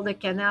all the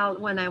canal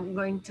when I'm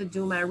going to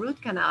do my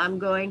root canal. I'm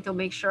going to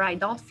make sure I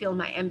don't fill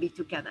my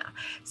MB2 canal.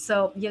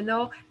 So,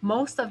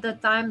 most of the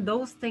time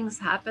those things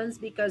happens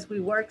because we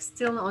work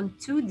still on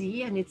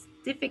 2D, and it's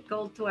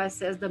difficult to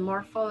assess the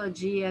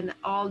morphology and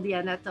all the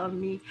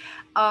anatomy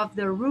of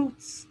the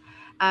roots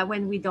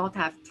when we don't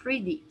have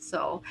 3D.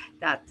 So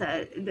that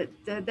the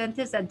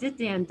dentist that did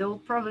the endo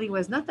probably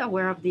was not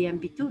aware of the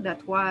MB2.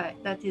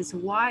 That is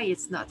why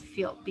it's not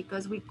filled,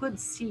 because we could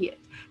see it.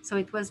 So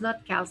it was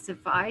not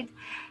calcified.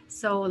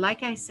 So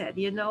like I said,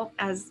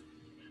 as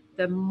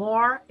the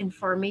more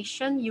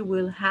information you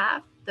will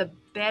have, the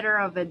better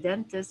of a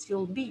dentist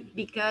you'll be,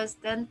 because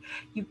then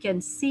you can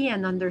see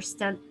and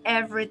understand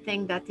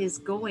everything that is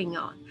going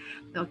on.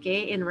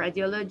 Okay, in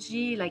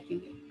radiology,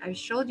 I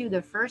showed you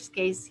the first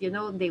case,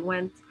 they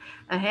went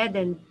ahead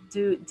and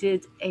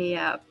did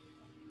a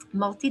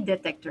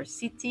multi-detector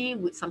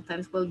CT.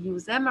 Sometimes we'll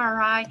use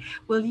MRI.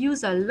 We'll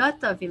use a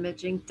lot of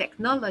imaging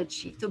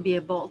technology to be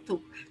able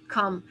to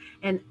come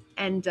and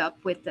end up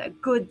with a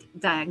good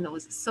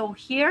diagnosis. So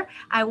here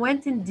I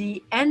went in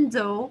the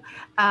endo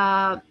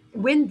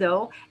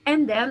window,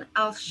 and then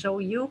I'll show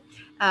you.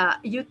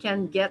 You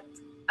can get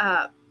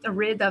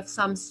rid of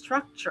some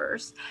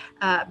structures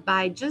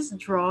by just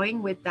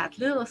drawing with that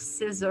little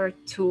scissor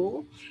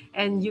tool.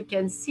 And you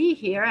can see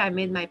here, I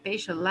made my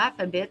patient laugh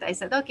a bit. I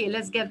said, okay,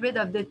 let's get rid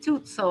of the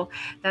tooth. So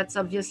that's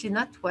obviously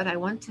not what I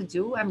want to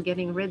do. I'm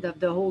getting rid of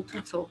the whole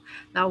tooth. So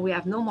now we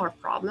have no more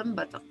problem,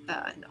 but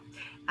no,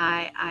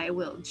 I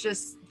will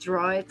just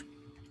draw it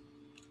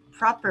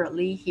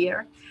properly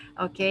here.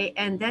 Okay,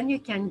 and then you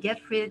can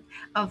get rid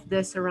of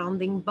the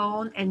surrounding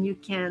bone, and you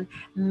can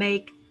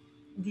make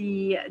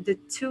the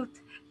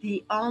tooth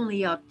the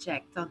only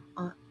object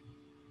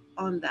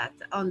on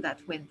that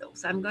window.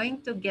 So I'm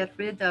going to get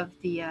rid of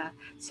the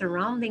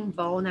surrounding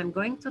bone. I'm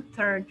going to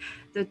turn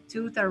the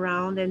tooth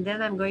around, and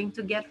then I'm going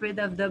to get rid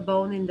of the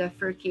bone in the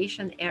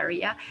furcation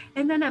area,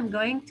 and then I'm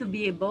going to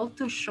be able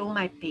to show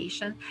my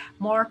patient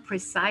more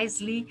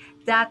precisely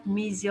that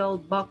mesial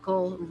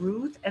buccal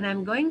root, and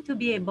I'm going to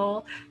be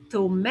able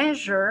to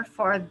measure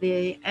for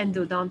the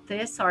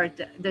endodontist or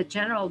the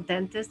general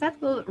dentist that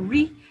will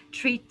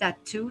retreat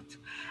that tooth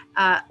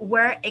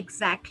where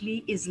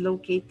exactly is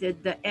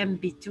located the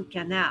MB2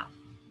 canal.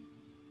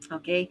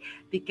 Okay,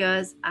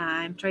 because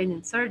I'm trained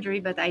in surgery,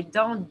 but I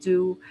don't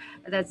do,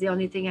 that's the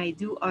only thing I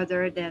do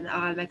other than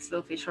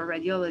maxillofacial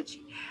radiology.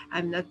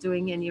 I'm not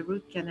doing any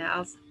root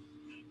canals,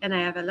 and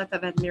I have a lot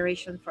of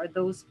admiration for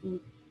those who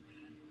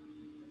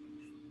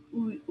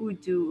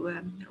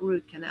do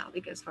root canal,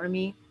 because for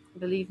me,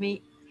 believe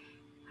me,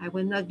 I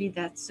will not be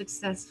that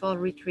successful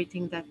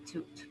retreating that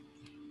tooth.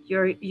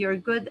 You're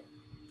good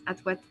at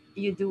what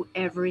you do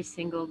every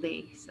single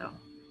day. So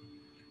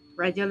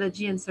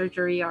radiology and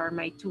surgery are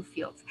my two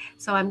fields.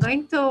 So I'm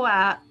going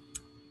to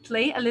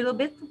play a little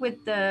bit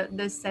with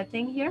the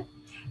setting here.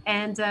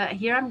 And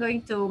here I'm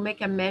going to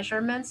make a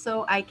measurement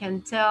so I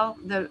can tell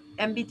the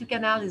MB2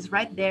 canal is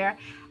right there.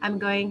 I'm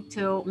going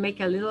to make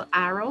a little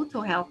arrow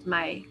to help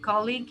my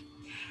colleague.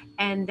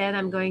 And then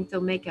I'm going to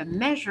make a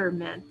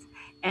measurement,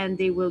 and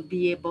they will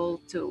be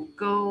able to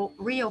go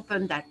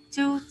reopen that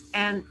tooth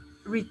and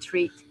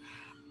retreat,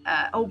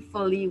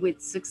 hopefully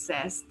with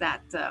success,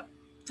 that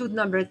tooth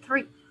number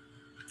 3.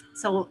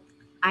 So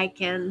I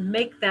can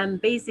make them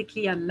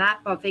basically a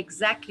map of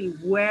exactly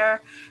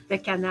where the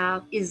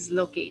canal is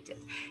located.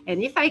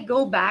 And if I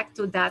go back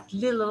to that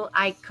little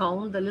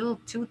icon, the little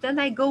tooth, then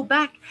I go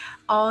back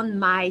on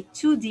my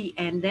 2D,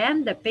 and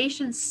then the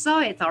patient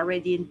saw it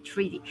already in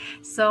 3D.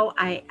 So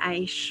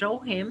I show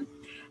him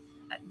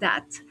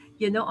that,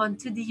 on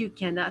 2D you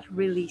cannot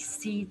really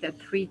see the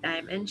 3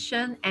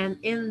 dimension, and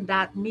in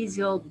that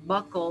mesial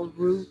buccal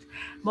root,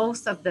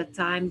 most of the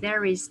time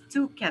there is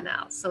 2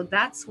 canals. So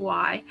that's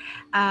why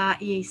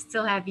you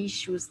still have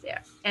issues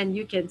there. And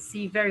you can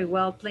see very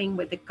well, playing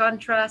with the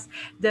contrast,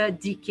 the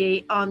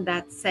decay on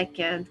that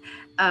second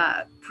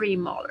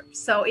premolar.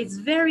 So it's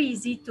very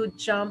easy to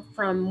jump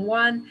from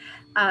one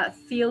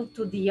field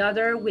to the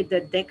other with the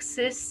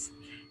DEXIS.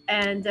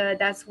 And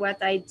that's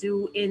what I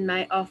do in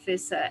my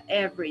office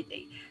every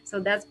day. So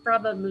that's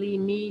probably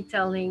me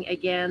telling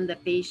again the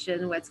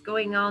patient what's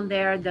going on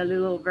there, the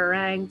little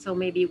varang. So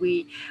maybe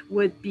we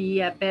would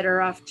be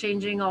better off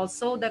changing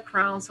also the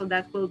crown, so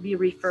that will be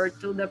referred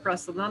to the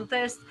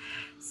prosthodontist.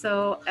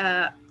 So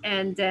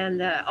and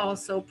then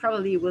also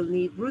probably will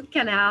need root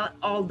canal,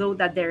 although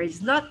that there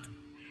is not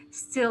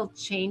still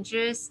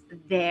changes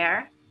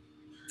there,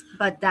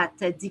 but that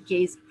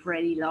decay is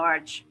pretty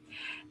large.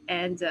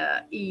 And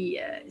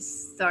he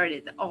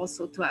started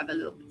also to have a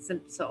little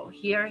bit. So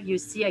here you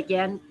see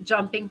again,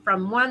 jumping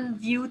from one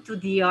view to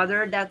the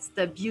other. That's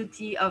the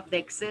beauty of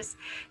DEXIS.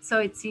 So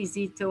it's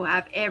easy to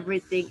have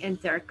everything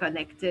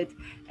interconnected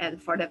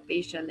and for the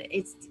patient,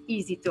 it's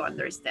easy to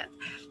understand.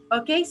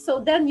 Okay, so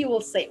then you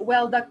will say,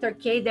 well, Dr.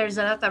 K, there's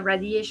a lot of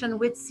radiation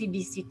with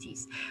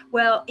CBCTs.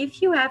 Well,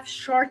 if you have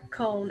short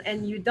cone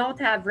and you don't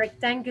have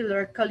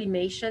rectangular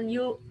collimation,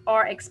 you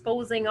are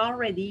exposing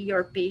already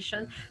your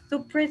patient to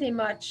pretty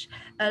much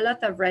a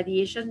lot of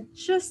radiation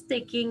just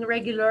taking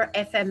regular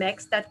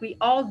FMX that we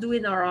all do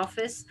in our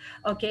office.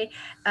 Okay,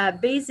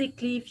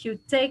 basically, if you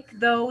take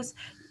those,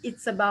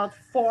 it's about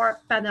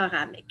 4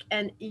 panoramic,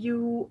 and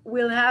you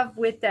will have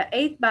with the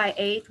 8 by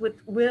 8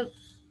 with will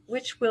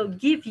which will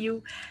give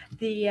you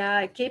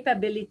the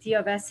capability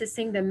of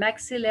assessing the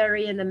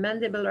maxillary and the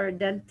mandibular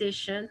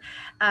dentition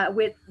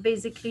with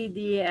basically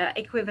the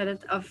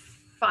equivalent of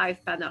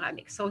 5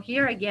 panoramic. So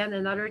here again,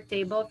 another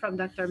table from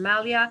Dr.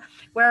 Malia,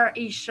 where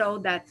he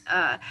showed that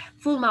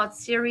full mouth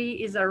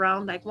series is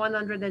around like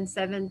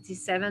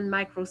 177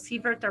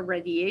 microsievert of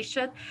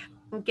radiation.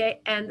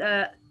 Okay,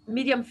 and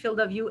medium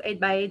field of view 8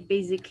 by 8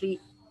 basically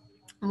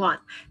 1.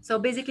 So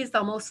basically, it's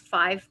almost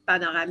 5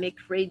 panoramic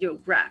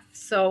radiograph.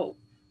 So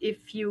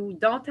if you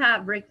don't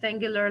have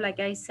rectangular, like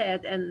I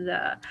said, and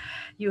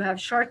you have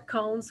short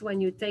cones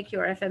when you take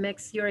your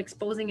FMX, you're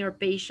exposing your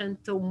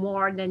patient to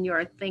more than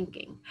you're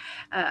thinking.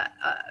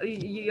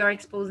 You're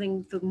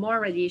exposing to more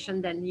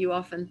radiation than you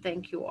often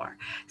think you are.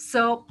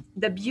 So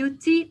the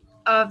beauty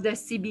of the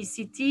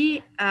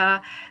CBCT,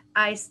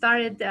 I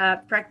started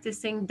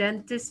practicing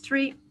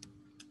dentistry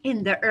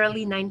in the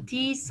early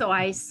 90s. So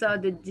I saw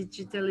the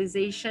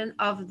digitalization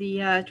of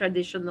the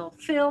traditional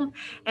film,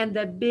 and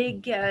the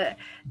big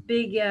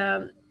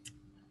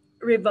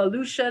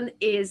revolution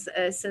is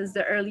since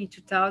the early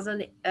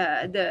 2000,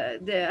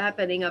 the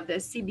happening of the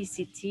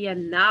CBCT,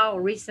 and now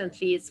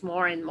recently it's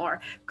more and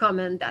more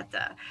common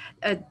that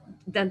a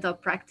dental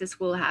practice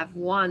will have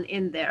one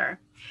in their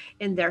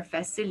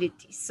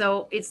facility.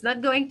 So it's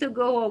not going to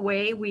go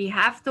away. We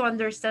have to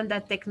understand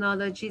that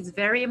technology is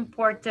very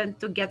important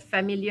to get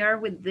familiar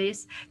with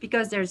this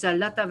because there's a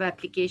lot of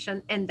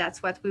application, and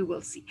that's what we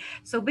will see.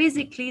 So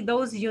basically,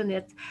 those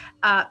units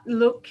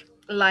look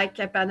like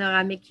a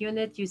panoramic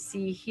unit. You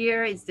see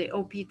here is the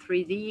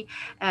OP3D.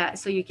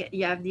 So you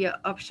have the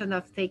option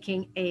of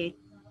taking a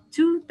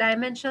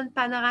 2-dimension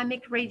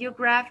panoramic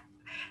radiograph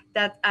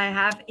that I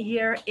have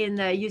here in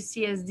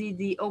UCSD,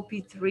 the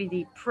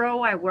OP3D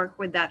Pro. I work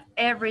with that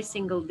every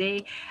single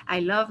day. I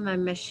love my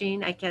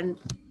machine. I can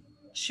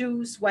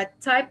choose what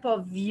type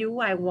of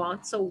view I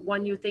want. So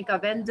when you think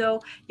of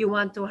endo, you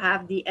want to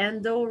have the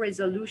endo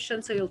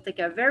resolution. So you'll take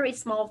a very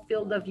small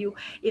field of view.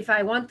 If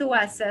I want to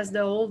assess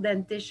the whole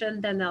dentition,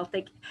 then I'll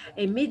take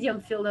a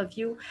medium field of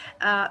view.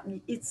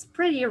 It's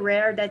pretty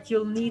rare that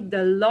you'll need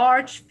the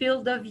large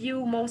field of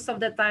view. Most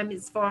of the time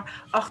it's for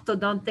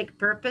orthodontic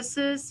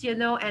purposes,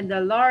 and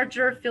the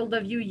larger field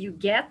of view you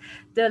get,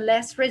 the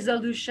less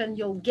resolution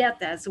you'll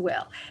get as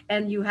well.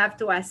 And you have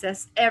to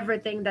assess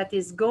everything that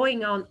is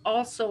going on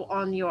also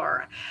on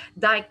your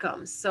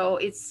DICOM. So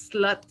it's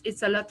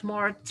a lot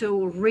more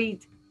to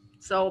read.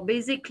 So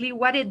basically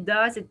what it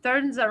does, it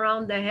turns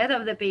around the head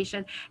of the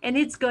patient, and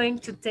it's going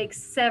to take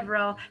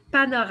several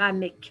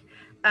panoramic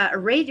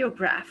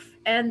radiograph,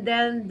 and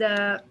then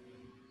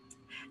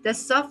the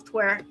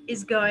software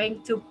is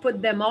going to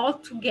put them all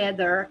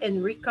together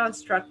and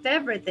reconstruct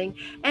everything,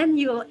 and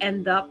you'll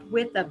end up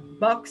with a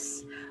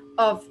box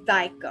of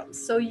DICOMs.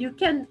 So you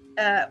can,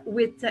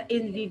 with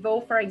in vivo,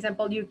 for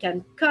example, you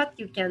can cut,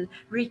 you can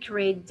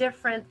recreate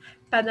different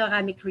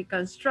panoramic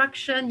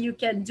reconstruction, you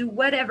can do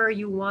whatever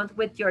you want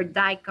with your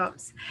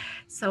DICOMs.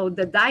 So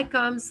the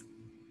DICOMs,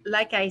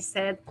 like I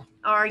said,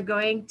 are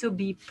going to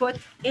be put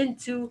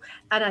into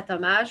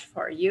anatomage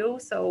for you.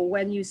 So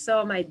when you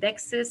saw my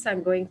DEXIS,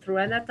 I'm going through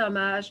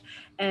anatomage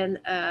and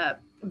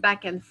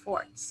back and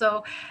forth.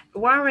 So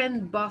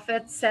Warren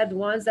Buffett said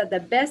once that the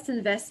best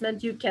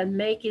investment you can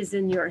make is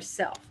in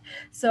yourself.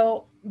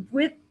 So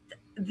with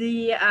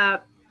the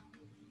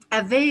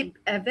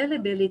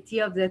availability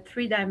of the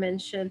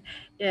 3-dimension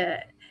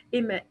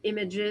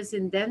images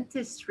in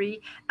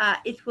dentistry,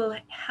 it will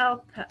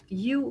help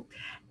you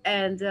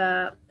and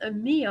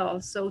me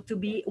also to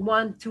be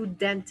 1-2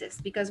 dentists,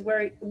 because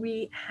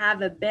we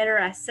have a better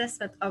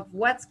assessment of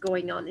what's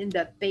going on in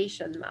the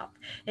patient mouth,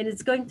 and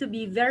it's going to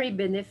be very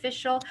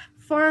beneficial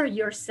for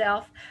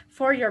yourself,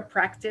 for your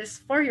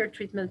practice, for your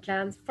treatment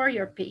plans, for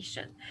your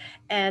patient,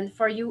 and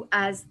for you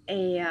as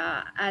a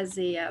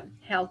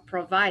health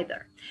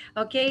provider.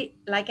 Okay,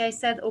 like I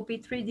said,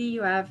 OP3D,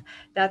 you have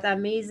that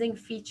amazing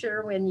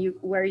feature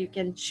where you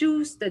can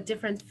choose the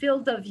different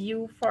field of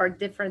view for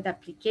different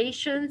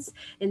applications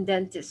in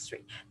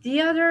dentistry.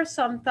 The other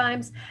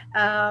sometimes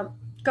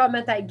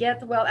comment I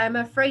get, well, I'm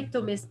afraid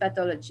to miss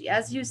pathology.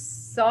 As you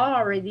saw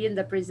already in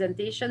the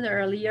presentation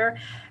earlier,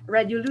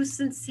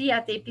 radiolucency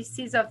at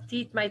apices of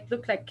teeth might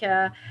look like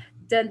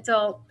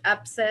dental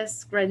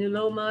abscess,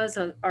 granulomas,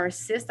 or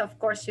cyst. Of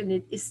course, you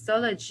need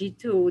histology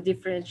to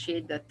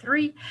differentiate the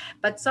three,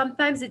 but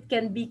sometimes it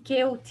can be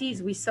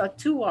KOTs. We saw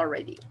 2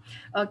 already.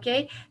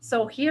 Okay,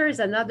 so here is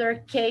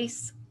another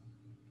case.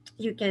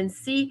 You can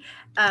see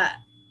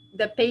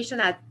the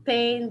patient had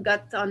pain,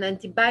 got on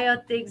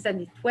antibiotics,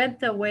 and it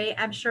went away.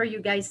 I'm sure you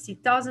guys see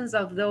thousands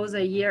of those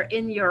a year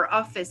in your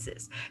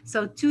offices.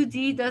 So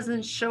 2D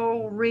doesn't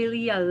show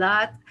really a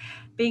lot.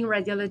 Being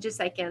radiologist,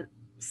 I can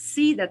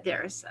see that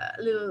there's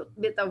a little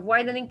bit of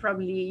widening.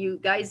 Probably you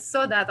guys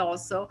saw that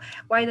also,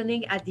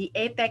 widening at the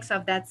apex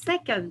of that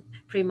second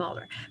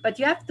premolar. But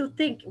you have to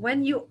think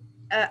when you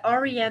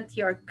orient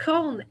your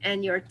cone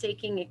and you're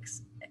taking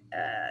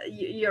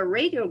your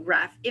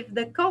radiograph, if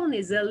the cone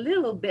is a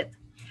little bit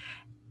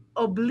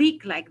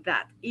oblique like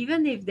that,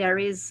 even if there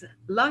is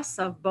loss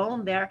of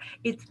bone there,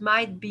 it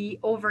might be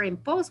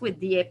overimposed with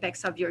the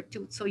apex of your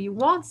tooth. So you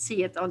won't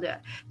see it on the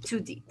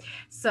 2D.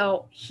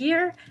 So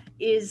here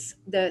is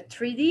the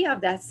 3D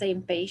of that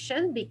same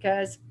patient,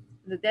 because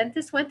the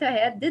dentist went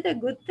ahead, did a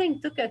good thing,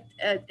 took a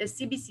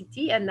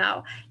CBCT, and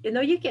now,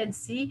 you can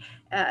see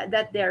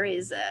that there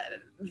is a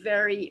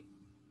very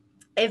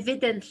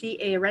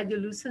evidently a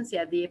radiolucency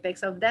at the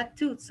apex of that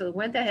tooth. So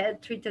went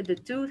ahead, treated the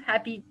tooth,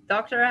 happy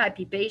doctor,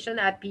 happy patient,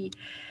 happy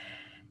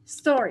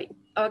story.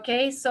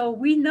 Okay, so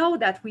we know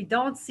that we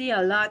don't see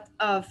a lot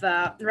of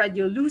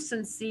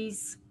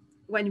radiolucencies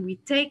when we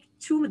take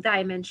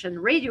two-dimension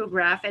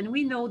radiograph, and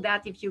we know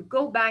that if you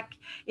go back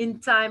in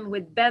time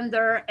with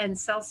Bender and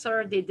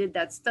Seltzer, they did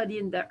that study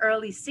in the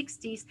early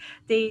 60s.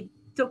 They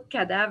took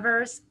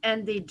cadavers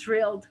and they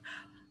drilled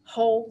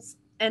holes,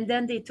 and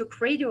then they took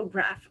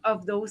radiograph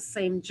of those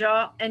same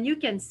jaw, and you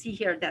can see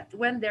here that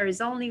when there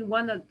is only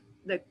one of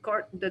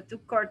the two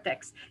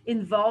cortex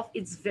involved,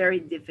 it's very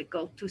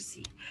difficult to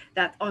see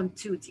that on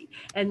 2D.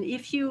 And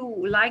if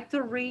you like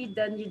to read,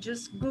 then you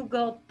just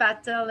Google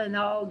Patel and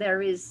all.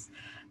 There is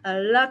a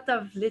lot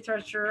of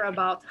literature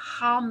about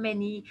how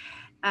many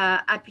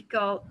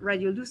apical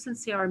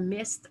radiolucency are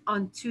missed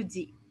on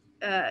 2D.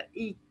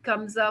 It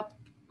comes up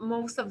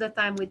most of the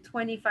time with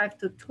 25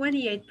 to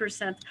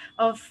 28%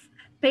 of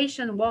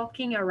patient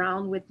walking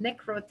around with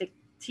necrotic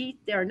teeth.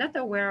 They're not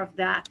aware of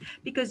that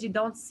because you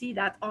don't see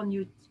that on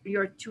your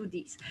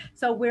 2Ds.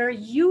 So we're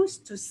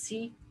used to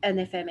see an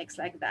FMX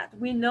like that.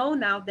 We know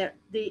now that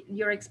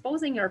you're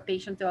exposing your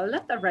patient to a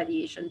lot of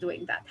radiation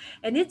doing that.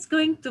 And it's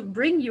going to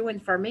bring you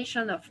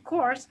information, of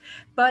course,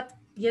 but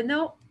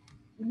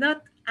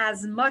not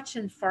as much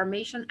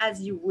information as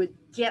you would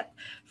get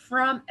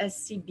from a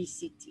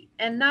CBCT.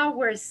 And now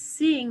we're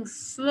seeing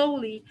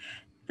slowly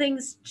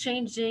things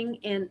changing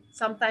and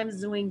sometimes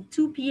doing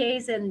two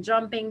PAs and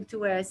jumping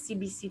to a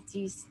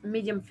CBCT's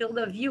medium field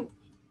of view.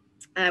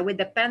 With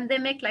the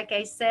pandemic, like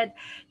I said,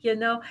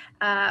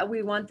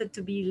 we wanted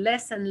to be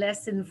less and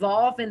less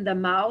involved in the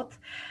mouth,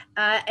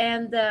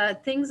 and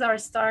things are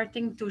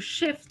starting to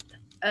shift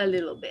a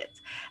little bit.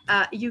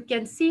 You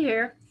can see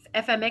here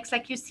FMX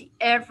like you see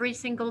every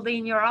single day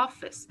in your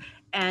office.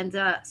 And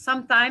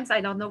sometimes,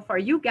 I don't know for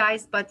you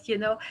guys, but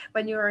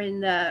when you're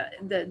in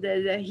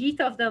the heat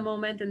of the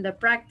moment in the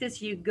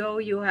practice,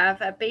 you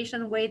have a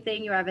patient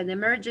waiting, you have an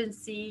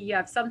emergency, you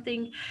have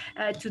something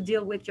to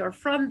deal with your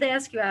front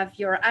desk, you have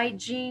your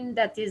hygiene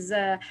that is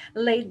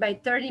late by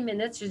 30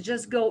 minutes. You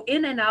just go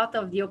in and out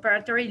of the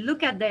operatory,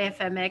 look at the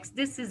FMX.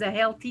 This is a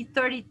healthy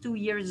 32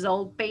 years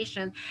old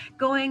patient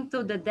going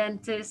to the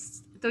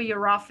dentist, to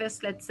your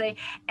office, let's say,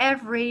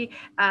 every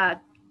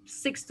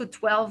 6 to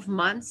 12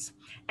 months.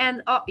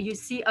 And you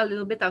see a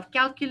little bit of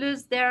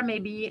calculus there.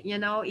 Maybe,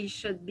 he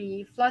should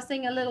be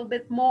flossing a little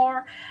bit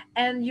more.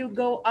 And you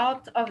go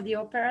out of the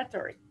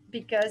operatory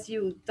because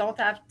you don't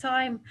have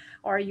time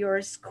or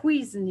you're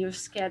squeezed in your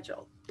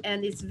schedule.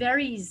 And it's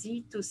very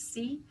easy to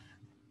see.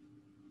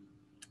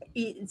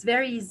 It's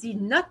very easy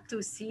not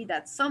to see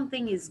that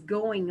something is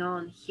going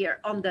on here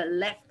on the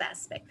left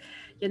aspect.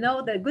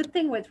 The good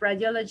thing with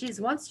radiology is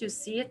once you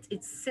see it,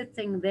 it's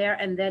sitting there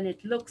and then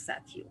it looks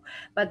at you.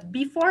 But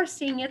before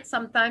seeing it,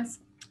 sometimes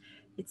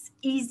it's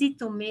easy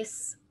to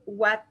miss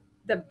what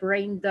the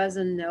brain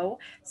doesn't know.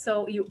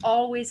 So you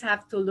always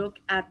have to look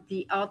at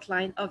the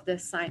outline of the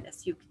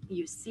sinus.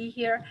 You see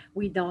here,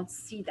 we don't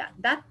see that.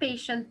 That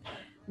patient,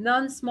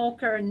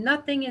 non-smoker,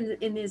 nothing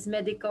in his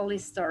medical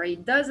history,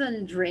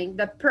 doesn't drink,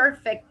 the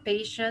perfect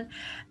patient,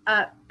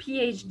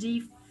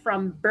 PhD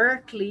from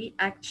Berkeley,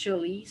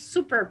 actually,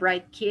 super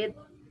bright kid,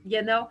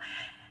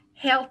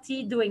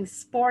 healthy, doing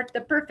sport,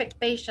 the perfect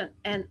patient.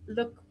 And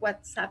look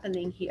what's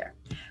happening here.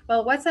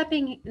 Well, what's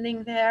happening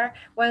there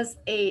was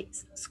a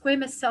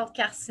squamous cell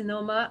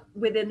carcinoma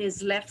within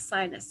his left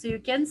sinus. So you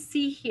can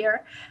see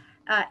here,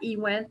 he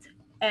went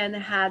and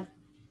had,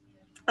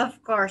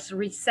 of course,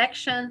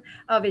 resection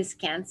of his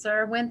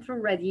cancer, went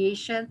through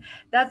radiation.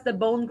 That's the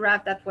bone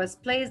graft that was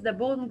placed. The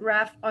bone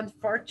graft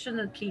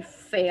unfortunately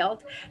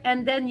failed.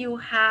 And then you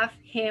have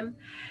him.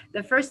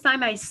 The first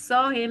time I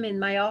saw him in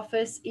my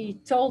office, he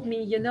told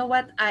me, you know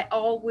what? I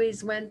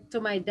always went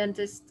to my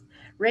dentist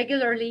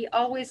regularly,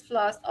 always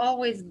flossed,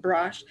 always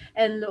brushed,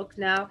 and look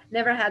now,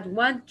 never had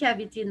one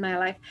cavity in my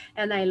life,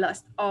 and I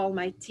lost all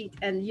my teeth.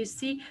 And you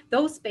see,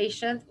 those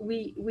patients,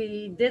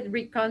 we did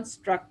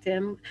reconstruct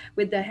him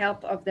with the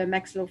help of the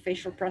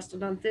maxillofacial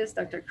prosthodontist,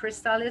 Dr.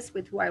 Crystalis,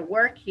 with who I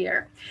work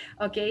here.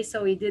 Okay,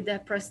 so he did a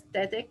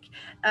prosthetic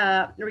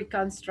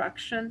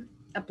reconstruction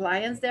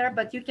appliance there,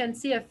 but you can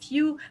see a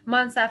few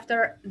months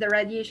after the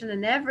radiation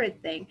and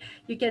everything,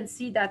 you can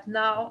see that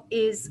now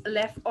his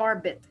left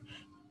orbit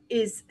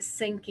is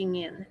sinking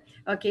in.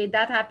 Okay,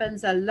 that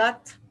happens a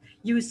lot.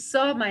 You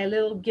saw my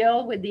little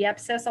girl with the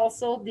abscess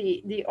also,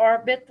 the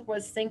orbit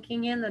was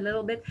sinking in a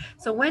little bit.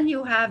 So when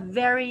you have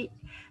very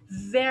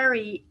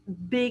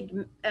big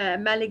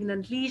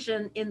malignant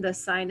lesion in the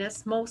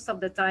sinus, most of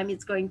the time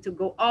it's going to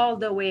go all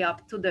the way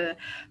up to the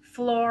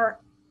floor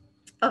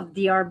of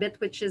the orbit,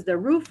 which is the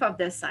roof of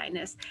the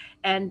sinus,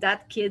 and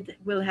that kid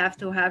will have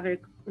to have a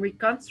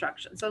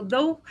reconstruction. So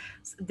though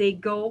they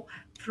go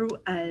through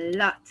a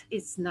lot,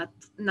 it's not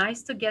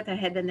nice to get a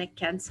head and neck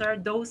cancer.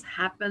 Those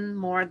happen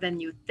more than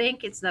you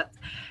think. It's not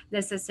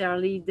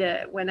necessarily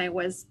the when I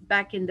was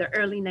back in the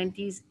early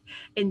 90s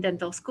in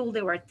dental school,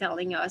 they were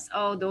telling us,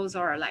 oh, those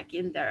are like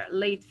in their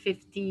late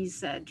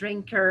 50s,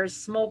 drinkers,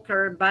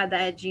 smoker, bad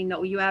hygiene.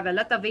 No, you have a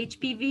lot of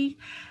HPV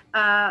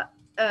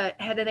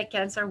head and neck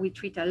cancer. We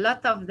treat a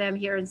lot of them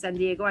here in San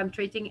Diego. I'm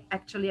treating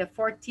actually a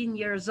 14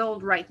 years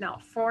old right now,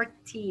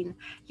 14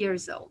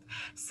 years old.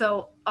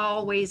 So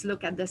always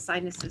look at the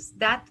sinuses.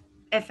 That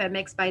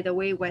FMX, by the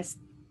way, was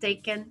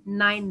taken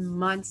 9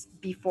 months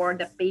before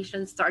the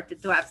patient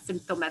started to have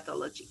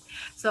symptomatology.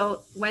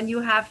 So when you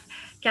have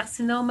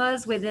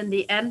carcinomas within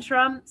the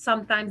antrum,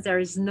 sometimes there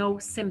is no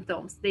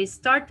symptoms. They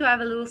start to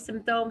have a little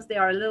symptoms. They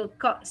are a little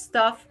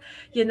stuff.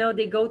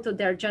 They go to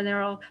their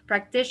general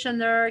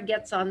practitioner,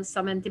 gets on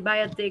some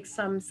antibiotics,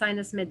 some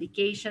sinus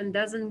medication,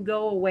 doesn't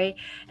go away,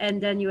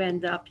 and then you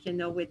end up,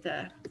 with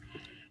a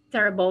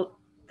terrible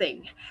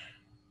thing.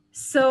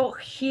 So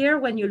here,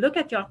 when you look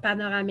at your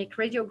panoramic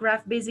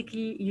radiograph,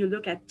 basically you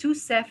look at two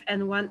ceph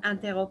and one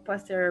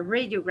anteroposterior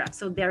radiograph.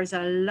 So there's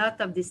a lot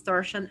of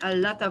distortion, a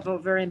lot of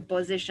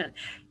overimposition.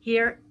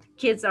 Here,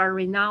 kids are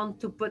renowned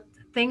to put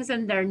things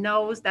in their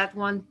nose. That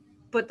one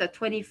put a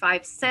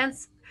 25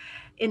 cents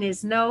in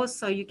his nose,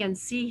 so you can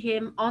see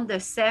him on the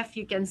ceph.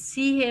 You can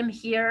see him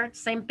here,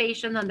 same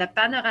patient on the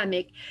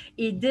panoramic.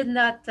 He did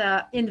not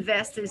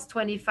invest his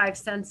 25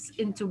 cents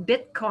into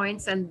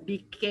Bitcoins and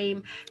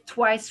became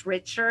twice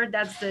richer.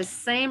 That's the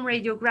same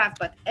radiograph,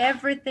 but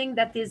everything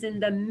that is in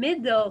the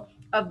middle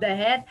of the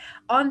head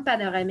on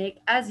panoramic,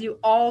 as you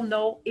all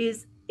know,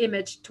 is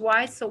imaged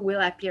twice, so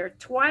will appear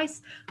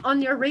twice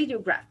on your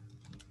radiograph.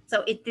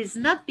 So it is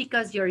not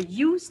because you're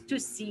used to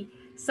see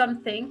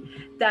something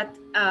that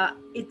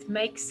it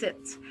makes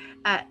it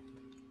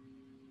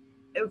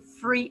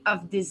free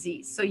of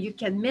disease. So you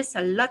can miss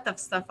a lot of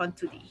stuff on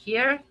 2D.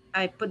 Here,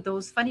 I put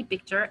those funny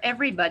picture.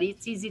 Everybody,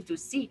 it's easy to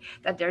see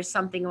that there's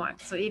something wrong.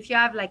 So if you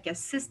have like a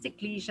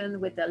cystic lesion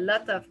with a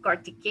lot of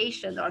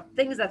cortication or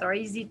things that are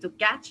easy to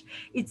catch,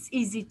 it's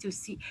easy to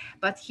see.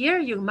 But here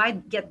you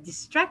might get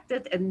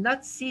distracted and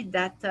not see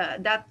that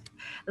that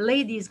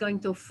lady is going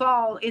to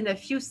fall in a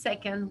few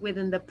seconds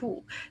within the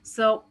pool.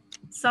 So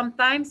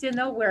sometimes,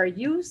 we're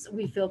used,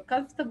 we feel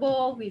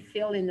comfortable, we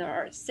feel in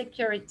our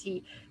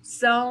security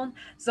zone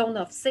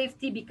of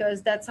safety,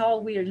 because that's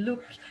all we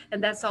look,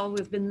 and that's all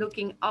we've been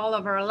looking all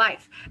of our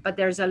life. But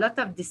there's a lot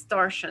of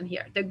distortion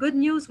here. The good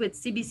news with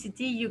CBCT,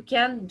 you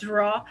can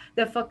draw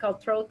the focal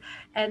throat,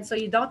 and so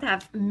you don't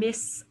have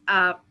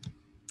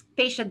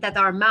patients that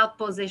are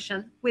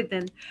malpositioned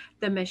within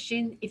the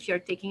machine if you're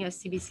taking a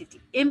CBCT.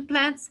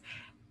 Implants,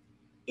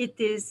 it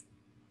is,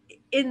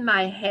 in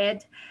my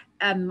head,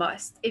 a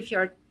must. If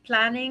you're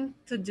planning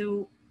to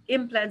do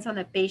implants on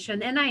a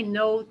patient, and I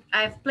know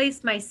I've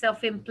placed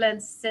myself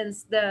implants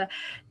since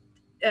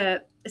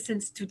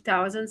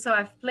 2000, so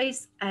I've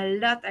placed a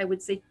lot, I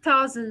would say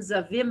thousands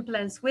of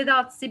implants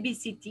without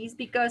CBCTs,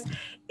 because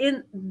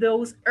in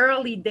those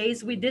early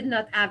days we did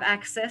not have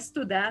access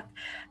to that.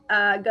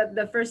 Got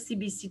the first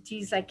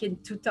CBCTs like in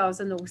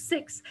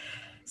 2006.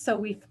 So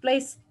we've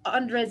placed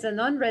hundreds and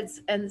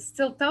hundreds, and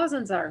still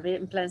thousands of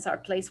implants are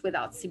placed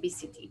without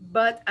CBCT.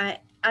 But I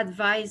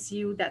advise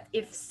you that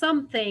if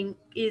something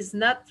is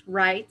not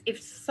right, if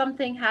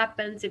something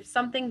happens, if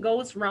something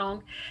goes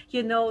wrong,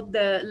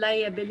 the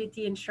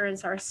liability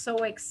insurance are so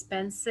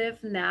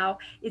expensive now.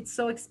 It's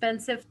so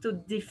expensive to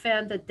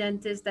defend a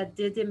dentist that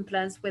did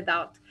implants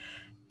without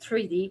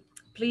 3D.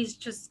 Please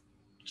just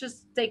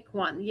take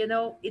one.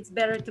 It's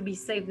better to be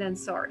safe than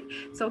sorry.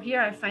 So here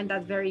I find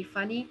that very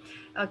funny.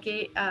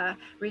 Okay,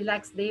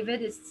 relax,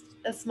 David. It's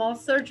a small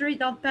surgery.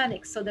 Don't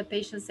panic. So the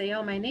patient say,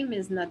 oh, my name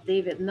is not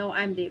David. No,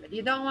 I'm David.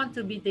 You don't want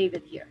to be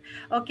David here.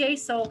 Okay,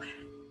 so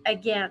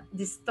again,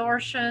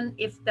 distortion.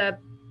 If the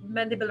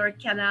mandibular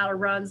canal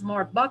runs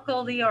more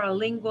buccally or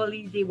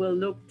lingually, they will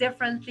look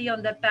differently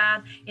on the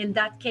pan. In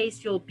that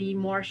case, you'll be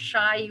more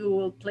shy. You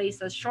will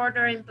place a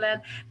shorter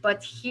implant.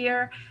 But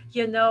here,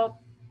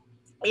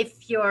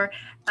 if your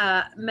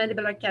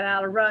mandibular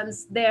canal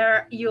runs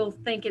there, you'll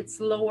think it's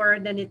lower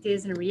than it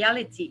is in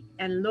reality.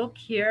 And look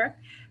here,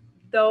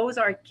 those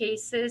are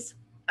cases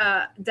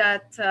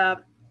that's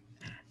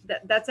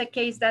a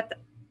case that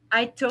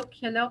I took,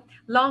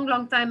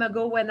 long time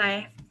ago when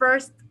I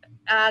first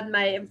had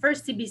my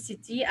first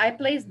CBCT. I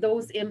placed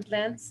those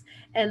implants,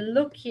 and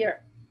look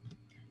here,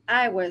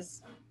 I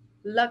was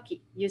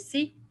lucky. You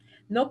see,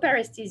 no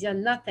paresthesia,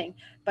 nothing.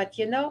 But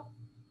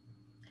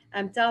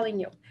I'm telling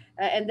you,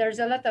 and there's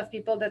a lot of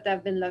people that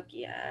have been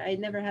lucky. I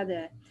never had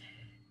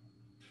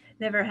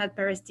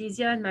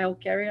paresthesia in my whole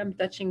career. I'm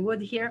touching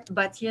wood here,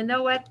 but you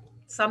know what?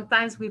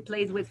 Sometimes we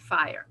played with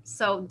fire.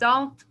 So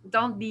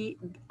don't be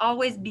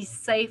always be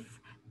safe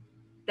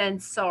than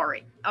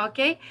sorry.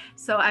 Okay.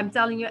 So I'm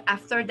telling you,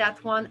 after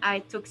that one, I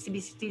took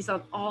CBCTs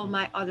on all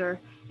my other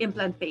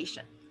implant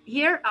patients.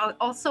 Here,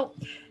 also,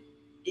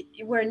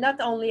 we're not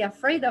only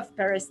afraid of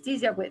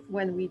paresthesia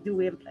when we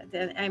do implant.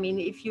 And I mean,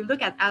 if you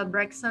look at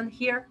Albrechtson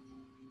here,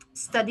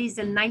 studies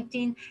in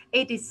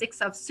 1986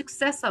 of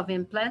success of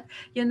implant,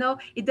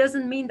 it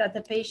doesn't mean that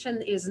the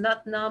patient is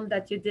not numb,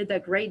 that you did a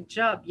great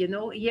job.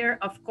 Here,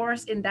 of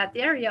course, in that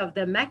area of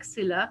the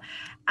maxilla,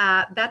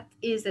 that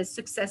is a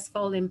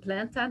successful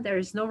implant, and there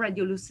is no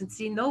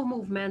radiolucency, no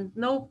movement,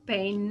 no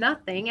pain,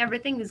 nothing,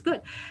 everything is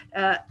good.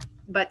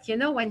 But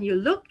when you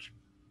look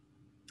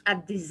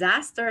at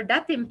disaster,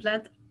 that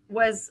implant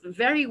was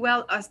very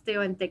well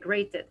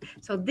osteointegrated.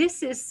 So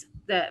this is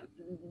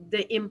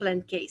the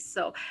implant case.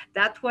 So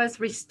that was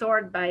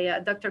restored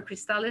by Dr.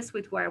 Cristallis,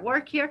 with who I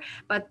work here.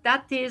 But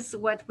that is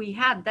what we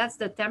had. That's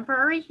the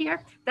temporary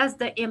here. That's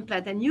the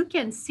implant, and you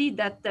can see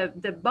that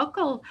the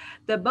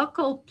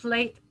buccal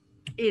plate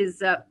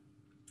is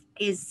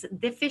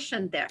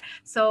deficient there.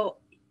 So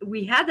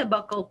we had a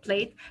buccal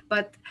plate,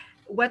 but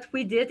what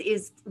we did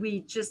is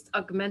we just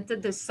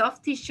augmented the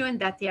soft tissue in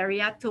that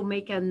area to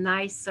make a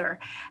nicer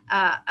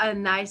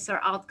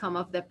outcome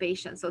of the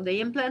patient. So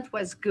the implant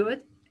was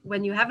good.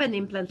 When you have an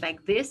implant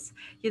like this,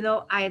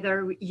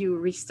 either you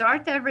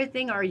restart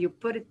everything or you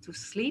put it to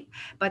sleep.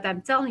 But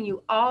I'm telling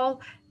you,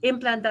 all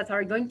implants that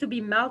are going to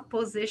be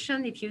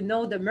malpositioned, if you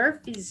know the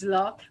Murphy's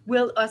Law,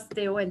 will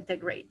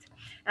osteointegrate,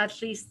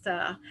 at least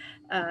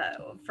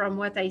from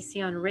what I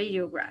see on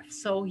radiographs.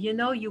 So,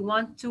 you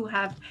want to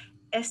have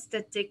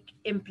aesthetic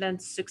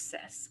implant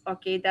success.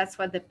 Okay, that's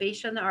what the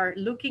patient are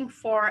looking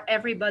for.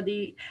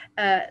 Everybody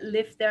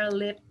lift their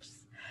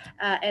lips,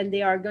 and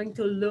they are going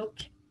to look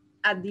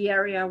at the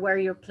area where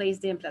you place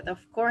the implant. Of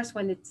course,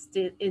 when it's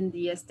still in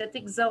the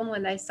aesthetic zone,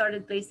 when I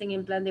started placing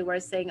implant, they were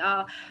saying,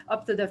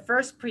 up to the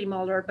first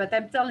premolar. But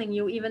I'm telling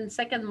you, even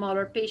second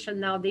molar patient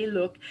now, they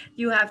look,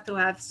 you have to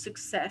have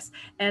success.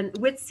 And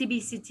with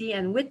CBCT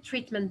and with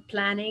treatment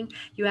planning,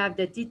 you have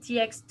the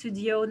DTX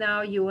studio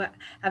now, you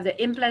have the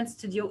implant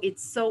studio.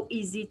 It's so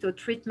easy to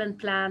treatment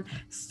plan,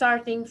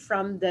 starting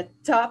from the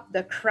top,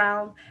 the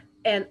crown,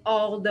 and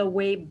all the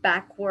way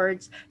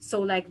backwards. So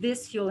like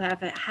this, you'll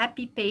have a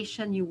happy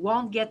patient. You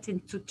won't get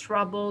into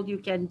trouble. You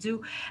can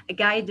do a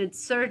guided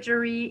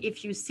surgery.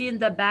 If you see in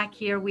the back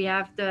here, we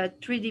have the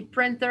 3D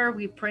printer.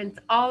 We print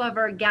all of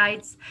our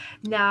guides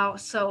now.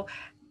 So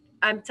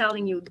I'm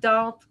telling you,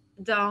 don't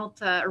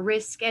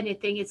risk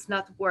anything. It's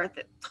not worth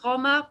it.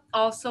 Trauma,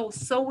 also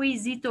so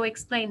easy to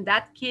explain.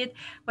 That kid,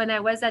 when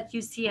I was at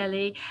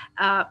UCLA,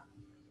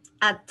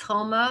 at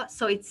trauma,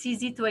 so it's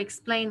easy to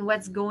explain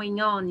what's going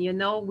on.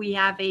 We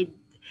have a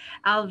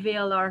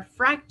alveolar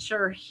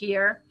fracture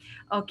here,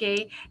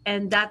 okay,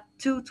 and that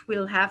tooth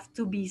will have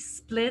to be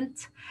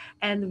split,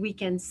 and we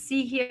can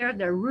see here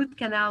the root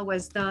canal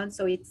was done.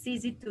 So it's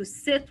easy to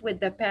sit with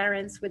the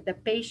parents, with the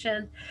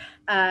patient,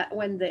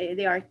 when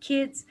they are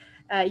kids.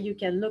 You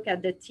can look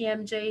at the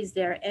TMJ. Is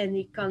there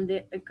any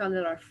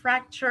condylar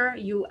fracture?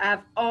 You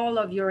have all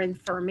of your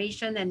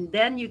information, and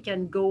then you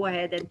can go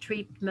ahead and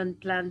treatment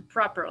plan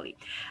properly.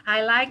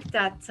 I like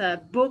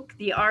that book,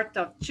 The Art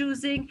of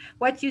Choosing.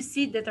 What you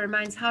see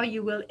determines how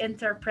you will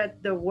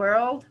interpret the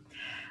world,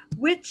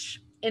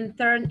 which in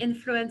turn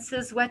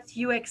influences what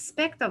you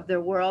expect of the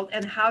world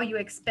and how you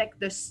expect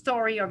the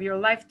story of your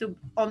life to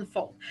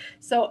unfold.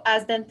 So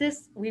as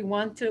dentists, we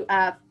want to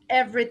have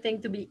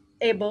everything to be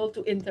able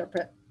to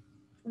interpret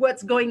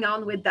what's going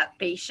on with that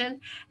patient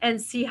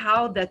and see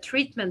how the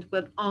treatment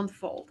will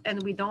unfold,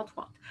 and we don't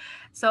want.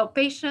 So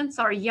patients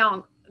are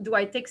young. Do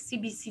I take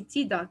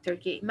CBCT, Dr.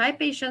 K? My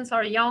patients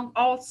are young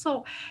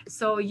also.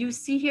 So you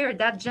see here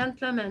that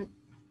gentleman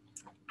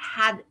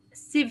had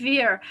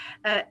severe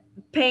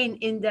pain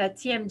in the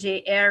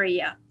TMJ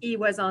area. He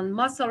was on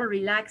muscle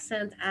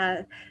relaxant,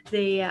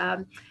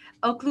 the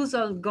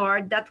occlusal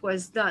guard that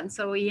was done.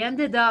 So he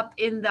ended up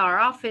in our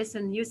office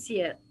in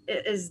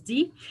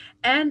UCSD,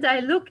 and I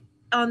look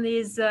on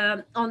his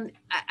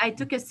I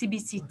took a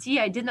CBCT.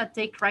 I did not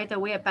take right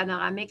away a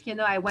panoramic.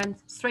 I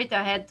went straight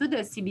ahead to the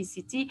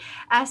CBCT,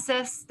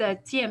 assessed the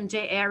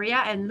TMJ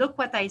area, and look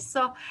what I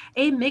saw: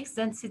 a mixed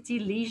density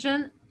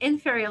lesion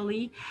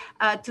inferiorly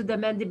to the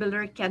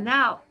mandibular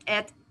canal.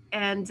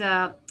 And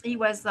he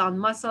was on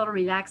muscle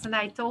relaxant.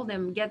 I told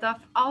him, get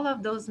off all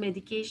of those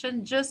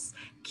medication, just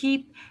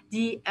keep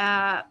the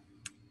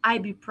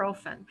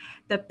ibuprofen.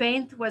 The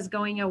pain was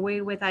going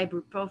away with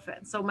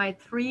ibuprofen. So my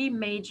three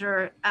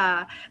major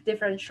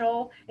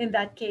differential in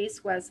that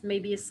case was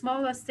maybe a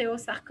small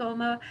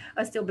osteosarcoma,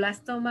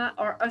 osteoblastoma,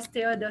 or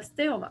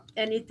osteodosteoma.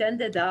 And it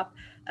ended up,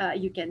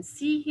 you can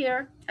see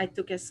here, I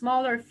took a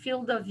smaller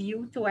field of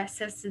view to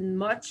assess in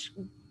much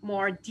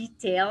more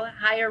detail,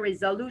 higher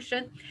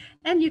resolution,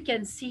 and you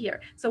can see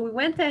here. So we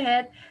went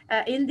ahead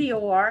in the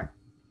OR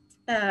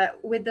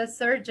with the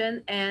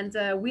surgeon, and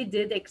we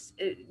did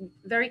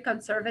very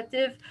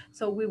conservative,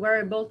 so we were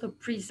able to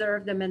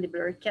preserve the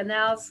mandibular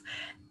canals,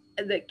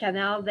 the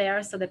canal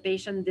there, so the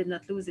patient did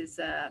not lose his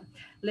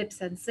lip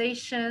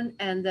sensation.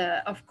 And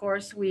of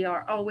course, we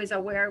are always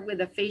aware with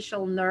the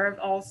facial nerve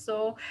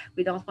also.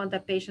 We don't want a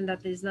patient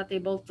that is not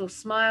able to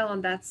smile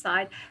on that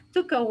side.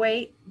 Took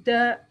away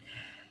the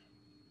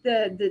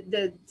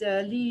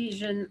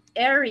lesion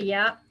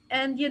area,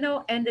 and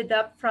ended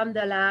up from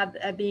the lab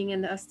being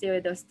an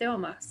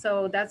osteoidostoma.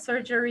 So that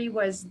surgery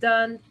was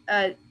done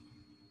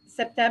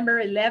September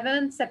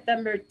 11,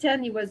 September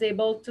 10, he was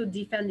able to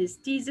defend his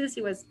thesis.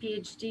 He was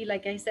PhD,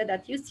 like I said,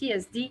 at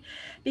UCSD,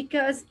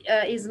 because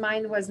his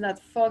mind was not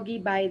foggy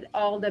by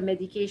all the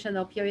medication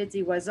opioids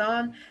he was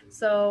on.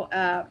 So,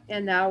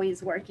 and now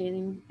he's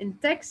working in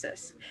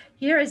Texas.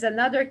 Here is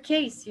another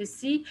case. You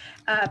see,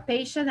 a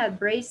patient had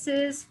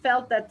braces,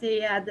 felt that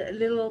he had a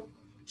little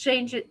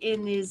change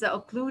in his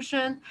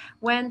occlusion,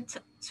 went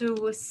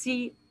to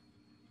see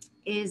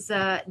is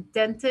a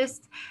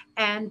dentist,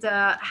 and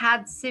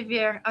had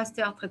severe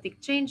osteoarthritic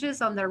changes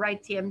on the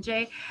right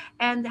TMJ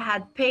and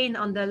had pain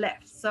on the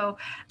left. So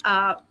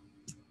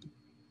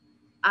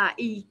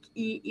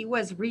he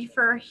was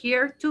referred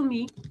here to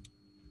me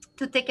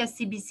to take a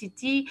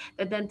CBCT.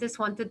 The dentist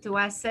wanted to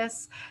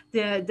assess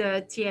the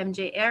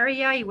TMJ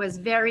area. He was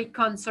very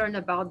concerned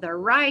about the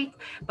right,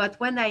 but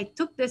when I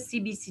took the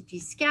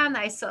CBCT scan,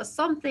 I saw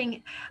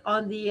something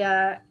on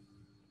the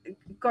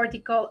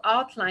cortical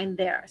outline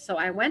there. So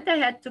I went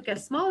ahead, took a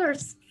smaller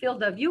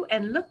field of view,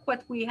 and look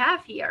what we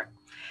have here.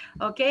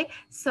 Okay,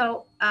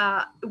 so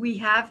we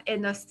have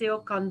an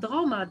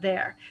osteochondroma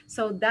there.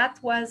 So that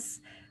was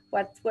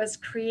what was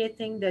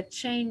creating the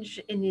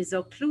change in his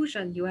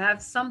occlusion. You have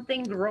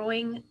something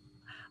growing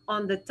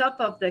on the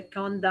top of the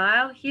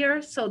condyle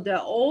here, so the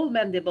whole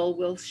mandible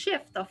will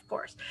shift, of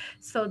course.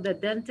 So the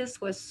dentist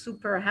was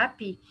super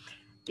happy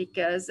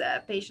because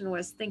a patient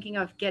was thinking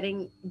of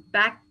getting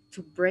back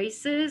to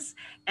braces,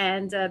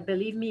 and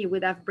believe me, he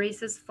would have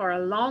braces for a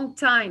long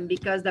time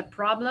because the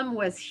problem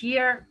was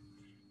here,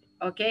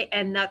 okay,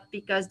 and not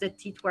because the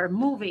teeth were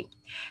moving.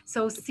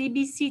 So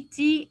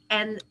CBCT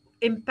and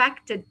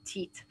impacted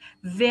teeth,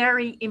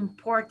 very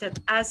important.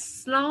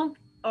 As long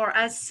or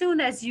as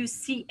soon as you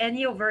see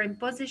any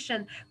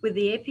overimposition with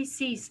the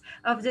apices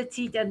of the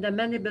teeth and the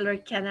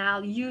mandibular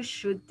canal, you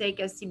should take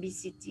a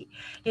CBCT.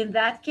 In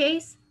that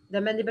case, the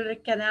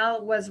mandibular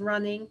canal was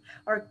running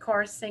or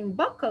coursing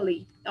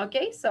buccally.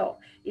 Okay, so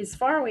it's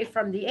far away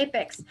from the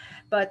apex.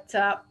 But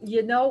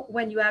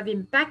when you have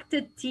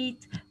impacted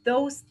teeth,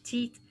 those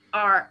teeth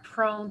are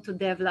prone to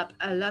develop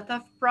a lot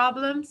of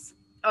problems.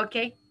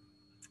 Okay,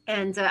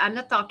 and I'm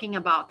not talking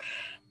about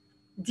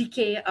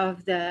decay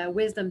of the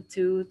wisdom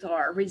tooth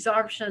or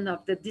resorption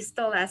of the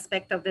distal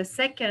aspect of the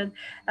second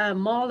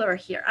molar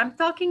here. I'm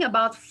talking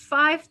about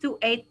 5 to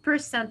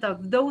 8%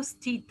 of those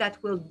teeth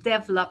that will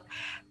develop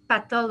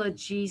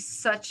pathologies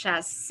such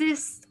as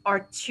cyst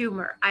or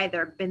tumor,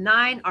 either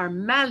benign or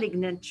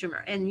malignant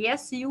tumor. And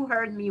yes, you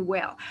heard me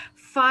well,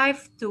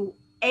 5 to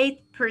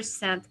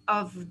 8%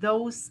 of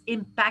those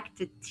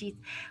impacted teeth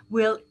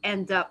will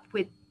end up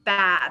with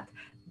bad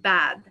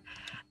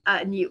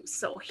news.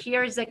 So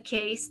here's a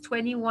case,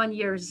 21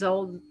 years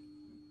old,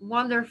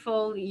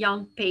 wonderful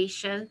young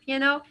patient,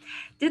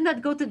 did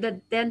not go to the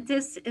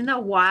dentist in a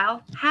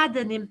while, had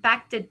an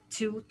impacted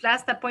tooth.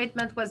 Last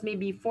appointment was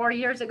maybe 4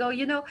 years ago.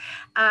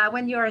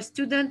 When you're a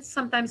student,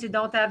 sometimes you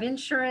don't have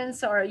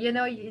insurance, or,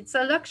 it's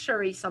a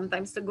luxury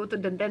sometimes to go to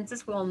the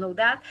dentist. We all know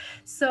that.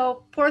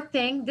 So poor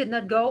thing did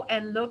not go,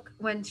 and look,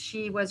 when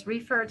she was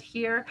referred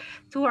here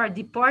to our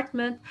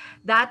department,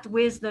 that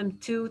wisdom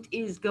tooth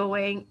is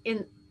going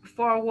in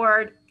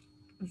forward,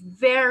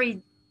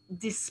 very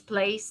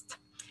displaced.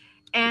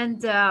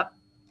 And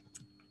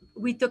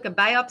we took a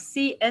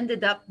biopsy,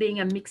 ended up being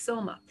a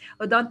myxoma,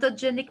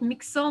 odontogenic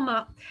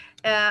myxoma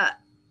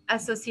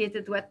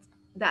associated with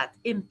that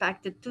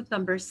impacted tooth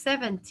number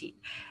 17.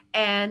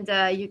 And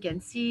you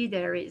can see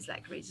there is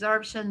like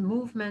resorption,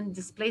 movement,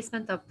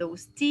 displacement of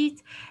those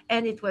teeth.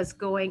 And it was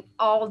going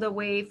all the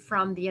way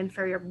from the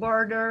inferior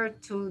border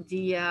to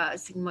the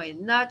sigmoid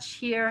notch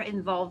here,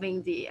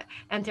 involving the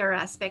anterior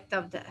aspect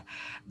of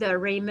the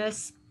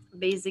ramus.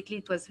 Basically,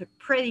 it was a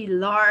pretty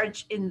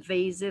large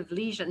invasive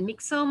lesion.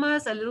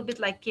 Myxomas, a little bit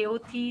like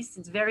KOTs,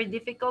 it's very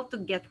difficult to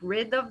get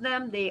rid of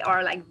them. They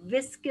are like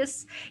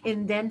viscous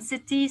in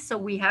density, so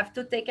we have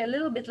to take a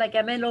little bit like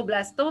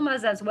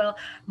ameloblastomas as well,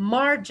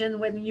 margin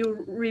when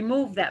you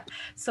remove them.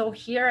 So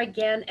here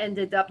again,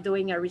 ended up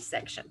doing a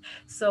resection.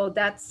 So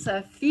that's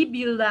a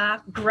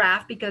fibula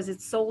graft because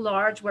it's so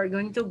large. We're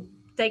going to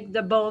take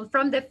the bone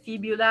from the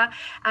fibula.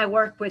 I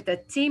work with a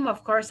team.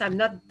 Of course, I'm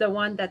not the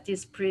one that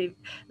is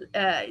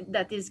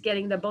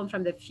getting the bone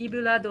from the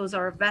fibula. Those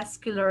are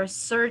vascular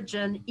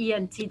surgeon,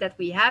 ENT, that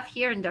we have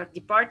here in the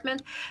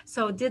department.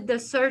 So did the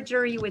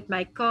surgery with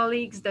my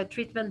colleagues. The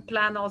treatment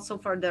plan also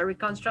for the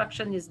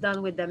reconstruction is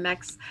done with the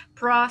Max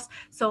Pros.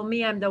 So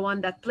me, I'm the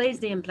one that plays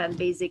the implant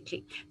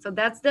basically. So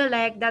that's the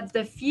leg, that's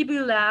the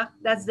fibula,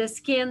 that's the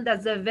skin,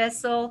 that's the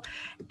vessel,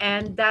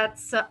 and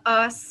that's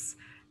us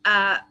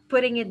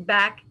putting it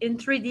back in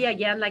 3D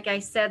again. Like I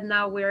said,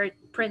 now we're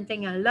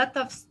printing a lot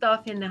of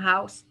stuff in the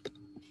house,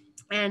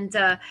 and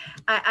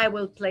I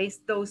will place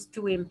those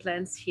two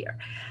implants here.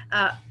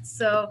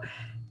 So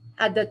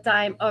at the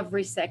time of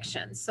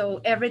resection.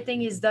 So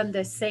everything is done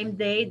the same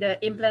day.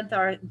 The implants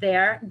are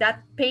there.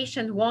 That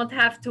patient won't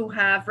have to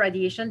have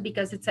radiation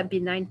because it's a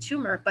benign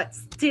tumor, but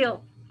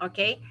still,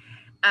 okay,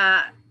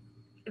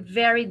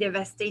 very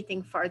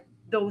devastating for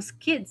those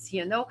kids,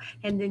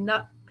 and they're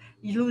not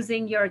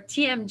losing your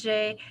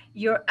TMJ,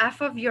 your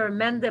half of your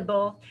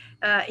mandible.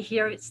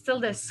 Here, it's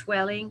still the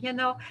swelling,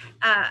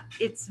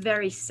 it's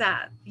very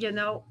sad,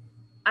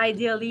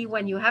 Ideally,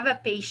 when you have a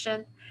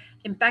patient,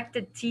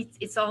 impacted teeth,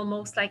 it's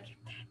almost like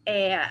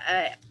a,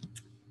 a,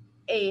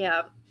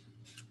 a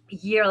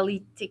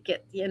yearly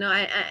ticket.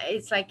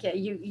 It's like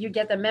you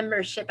get a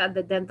membership at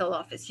the dental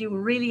office. You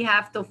really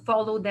have to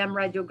follow them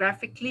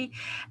radiographically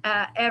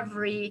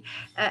every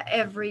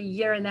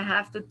year and a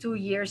half to 2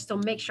 years to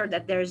make sure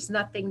that there's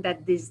nothing that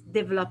is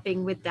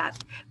developing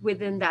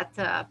within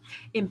that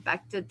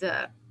impacted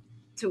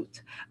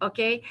tooth.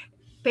 Okay,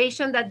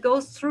 patient that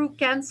goes through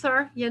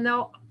cancer,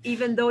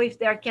 even though if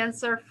they're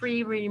cancer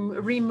free,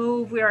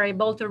 remove, we are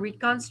able to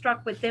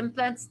reconstruct with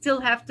implants,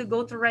 still have to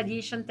go to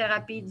radiation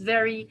therapy. It's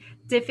very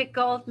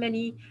difficult.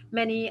 Many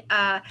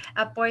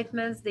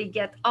appointments, they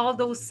get all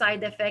those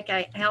side effects.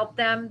 I help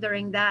them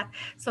during that.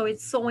 So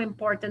it's so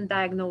important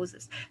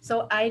diagnosis.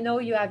 So I know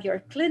you have your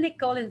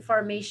clinical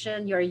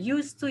information, you're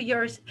used to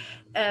your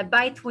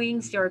bite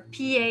wings, your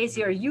PAs,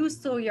 you're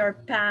used to your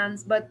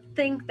pans, but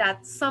think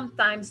that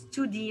sometimes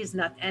 2D is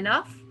not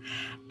enough.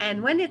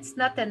 And when it's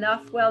not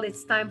enough, well,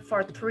 it's time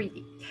for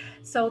 3D.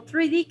 So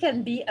 3D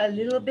can be a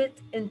little bit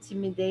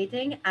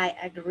intimidating. I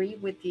agree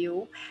with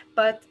you.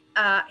 But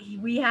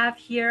we have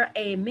here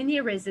a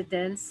mini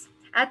residence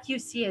at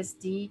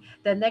UCSD.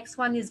 The next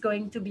one is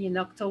going to be in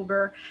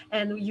October.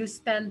 And you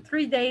spend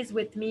 3 days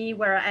with me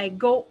where I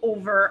go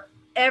over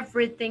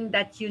everything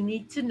that you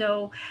need to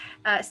know,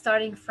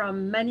 starting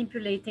from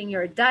manipulating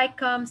your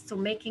DICOMs to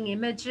making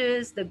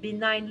images, the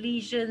benign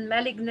lesion,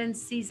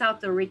 malignancies, how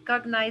to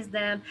recognize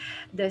them,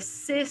 the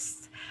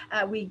cysts.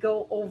 We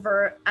go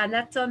over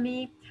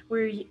anatomy.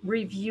 We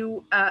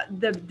review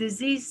the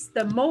disease,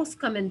 the most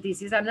common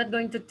disease. I'm not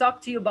going to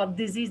talk to you about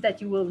disease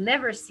that you will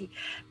never see,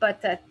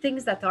 but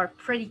things that are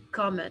pretty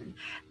common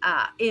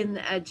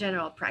in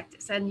general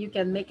practice. And you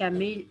can make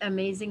an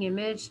amazing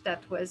image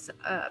that was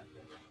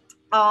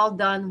all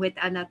done with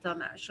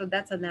Anatoma. So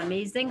that's an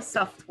amazing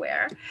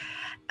software.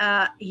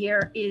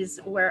 Here is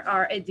where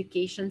our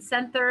education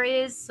center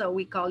is. So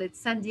we call it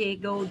San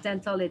Diego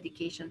Dental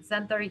Education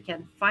Center. You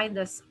can find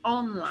us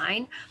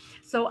online.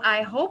 So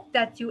I hope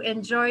that you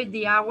enjoyed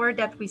the hour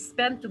that we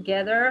spent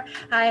together.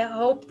 I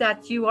hope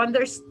that you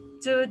understood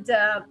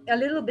a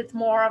little bit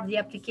more of the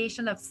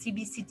application of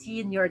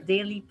CBCT in your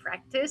daily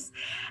practice.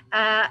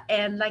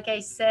 And like I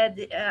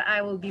said,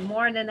 I will be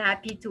more than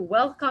happy to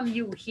welcome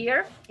you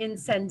here in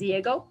San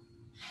Diego.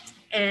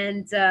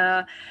 And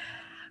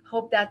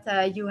hope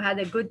that you had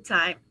a good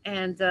time,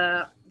 and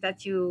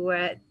that you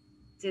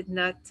did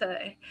not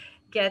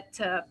get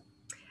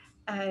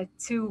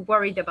too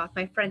worried about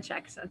my French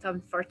accent.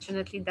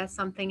 Unfortunately, that's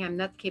something I'm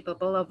not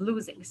capable of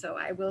losing. So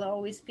I will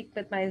always speak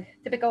with my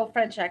typical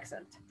French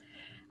accent.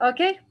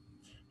 Okay,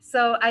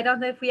 so I don't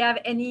know if we have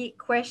any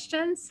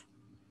questions.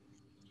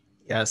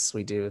 Yes,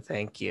 we do.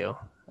 Thank you.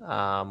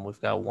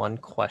 We've got one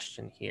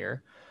question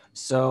here.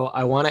 So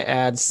I want to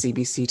add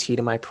CBCT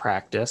to my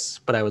practice,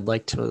 but I would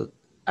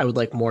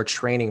like more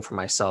training for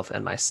myself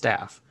and my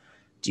staff.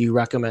 Do you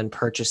recommend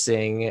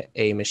purchasing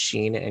a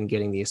machine and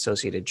getting the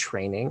associated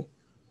training,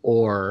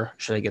 or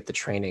should I get the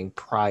training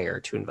prior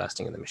to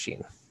investing in the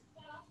machine?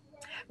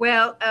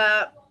 Well,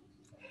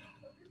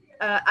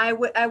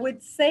 I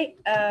would say,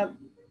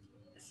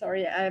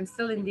 sorry, I'm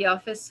still in the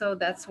office, so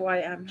that's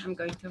why I'm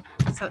going to.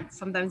 So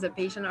sometimes the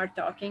patient are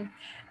talking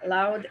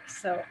loud,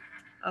 so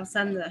I'll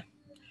send the.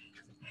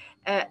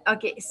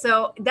 Okay,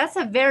 so that's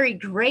a very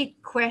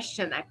great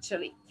question,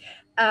 actually.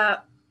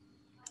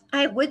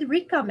 I would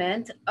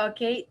recommend,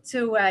 okay,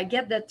 to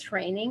get the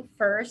training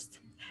first,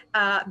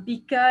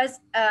 because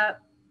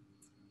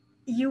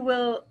you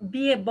will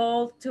be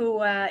able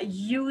to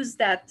use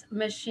that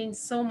machine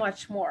so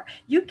much more.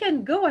 You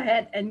can go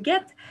ahead and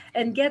get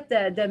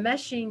the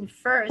machine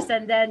first,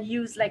 and then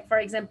use, like, for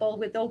example,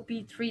 with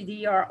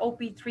OP3D or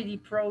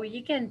OP3D Pro,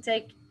 you can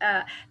take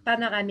a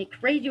panoramic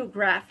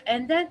radiograph,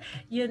 and then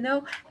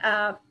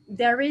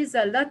There is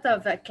a lot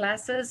of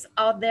classes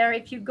out there.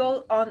 If you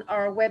go on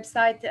our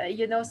website,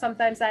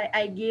 sometimes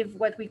I give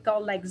what we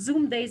call like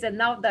Zoom days, and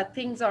now that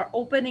things are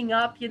opening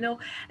up,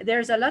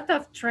 there's a lot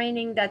of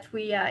training that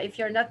we, if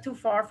you're not too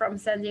far from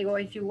San Diego,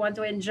 if you want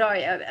to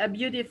enjoy a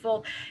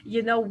beautiful,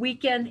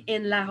 weekend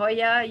in La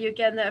Jolla, you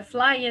can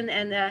fly in,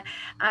 and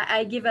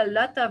I give a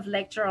lot of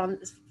lecture on,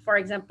 for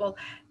example,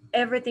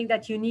 everything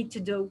that you need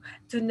to do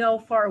to know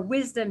for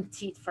wisdom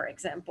teeth, for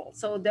example.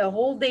 So the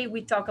whole day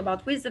we talk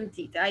about wisdom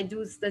teeth. I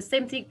do the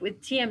same thing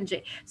with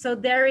TMJ. So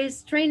there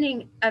is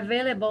training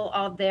available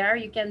out there.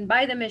 You can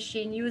buy the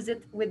machine, use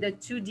it with the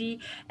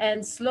 2D,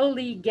 and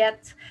slowly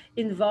get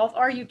involved,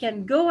 or you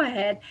can go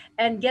ahead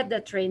and get the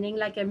training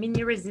like a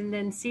mini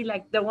residency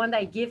like the one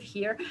I give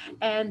here.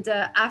 And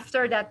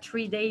after that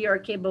 3 day, you're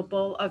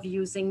capable of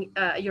using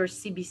your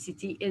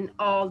CBCT in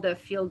all the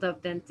field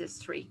of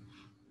dentistry.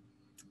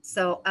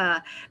 So,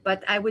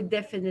 but I would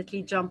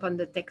definitely jump on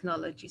the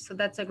technology. So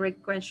that's a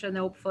great question.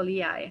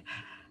 Hopefully, I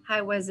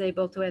was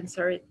able to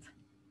answer it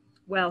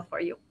well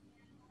for you.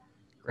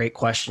 Great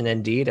question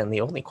indeed, and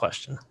the only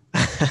question.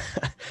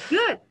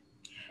 Good,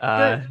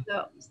 good.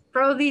 So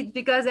probably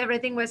because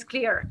everything was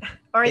clear,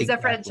 or it's a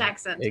French Exactly.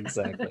 accent.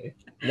 Exactly.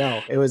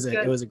 No, it was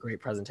Good. a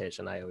great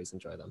presentation. I always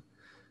enjoy them.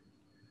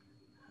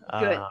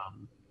 Good.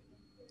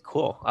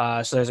 Cool.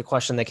 So there's a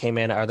question that came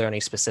in. Are there any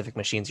specific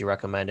machines you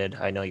recommended?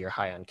 I know you're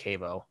high on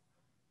Cavo.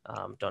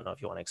 Don't know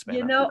if you want to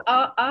expand on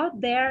that.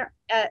 Out there,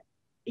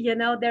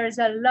 there's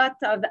a lot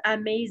of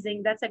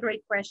amazing, that's a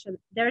great question.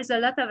 There's a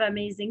lot of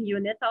amazing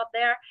unit out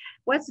there.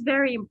 What's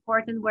very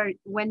important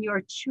when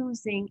you're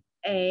choosing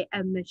a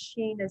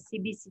machine, a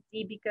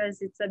CBCT,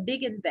 because it's a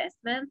big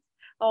investment,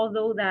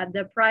 although that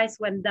the price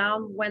went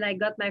down. When I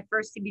got my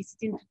first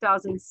CBCT in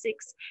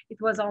 2006,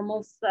 it was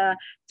almost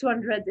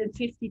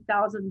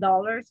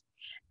 $250,000.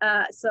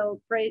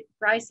 So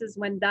prices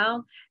went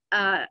down,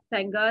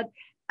 thank God.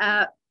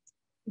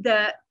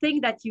 The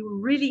thing that you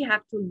really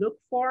have to look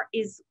for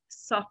is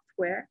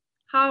software.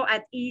 How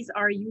at ease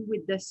are you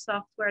with the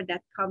software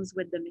that comes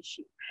with the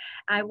machine?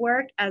 I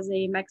work as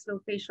a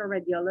maxillofacial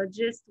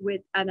radiologist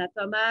with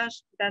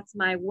Anatomage. That's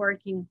my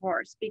working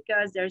horse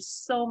because there's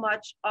so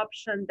much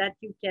option that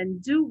you can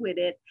do with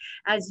it.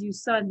 As you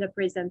saw in the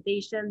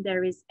presentation,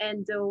 there is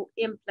endo,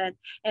 implant,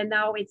 and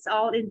now it's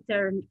all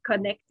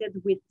interconnected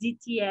with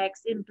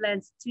DTX,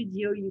 Implant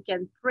Studio. You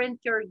can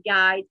print your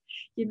guide.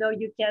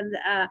 You can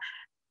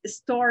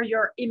store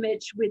your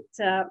image with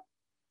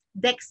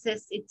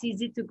Dexis. It's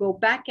easy to go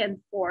back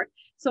and forth.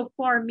 So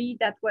for me,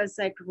 that was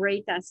a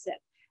great asset.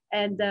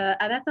 And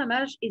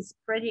Anatomage is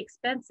pretty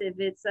expensive.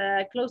 It's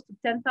close to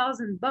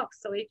 $10,000.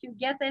 So if you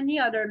get any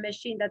other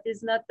machine that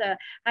is not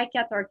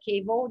iCat or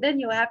Cavo, then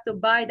you have to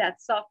buy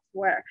that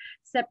software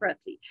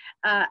separately.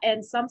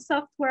 And some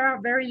software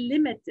are very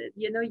limited.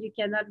 You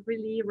cannot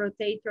really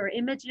rotate your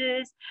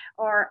images,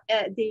 or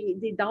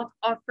they don't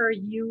offer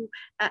you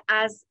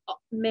as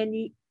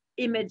many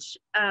image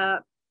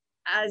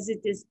as it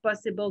is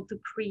possible to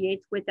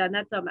create with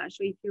Anatomage.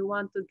 So if you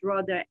want to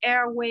draw the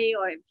airway,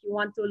 or if you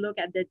want to look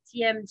at the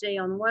TMJ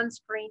on one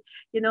screen,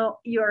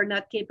 you're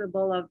not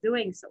capable of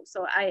doing so.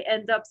 So I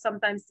end up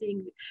sometimes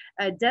seeing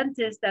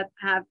dentists that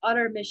have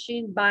other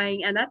machine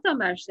buying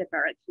Anatomage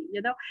separately,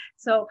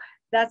 So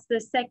that's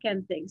the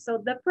second thing. So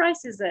the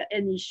price is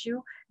an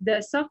issue. The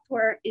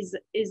software is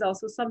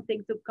also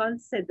something to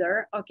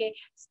consider. Okay.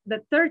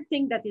 The third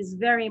thing that is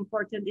very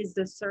important is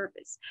the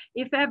service.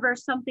 If ever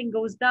something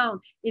goes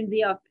down in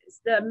the office,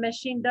 the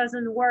machine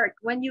doesn't work,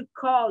 when you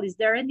call, is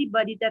there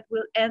anybody that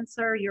will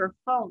answer your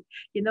phone?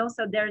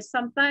 So there's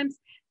sometimes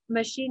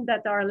machines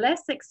that are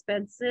less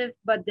expensive,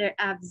 but they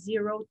have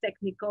zero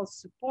technical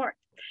support.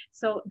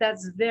 So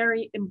that's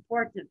very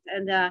important.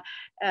 And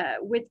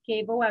with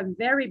Cavo, I'm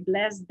very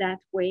blessed that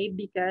way,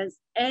 because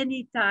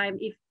anytime,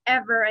 if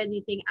ever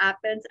anything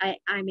happens,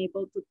 I'm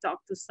able to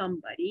talk to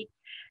somebody,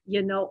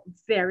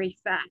 very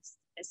fast.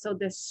 So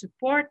the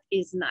support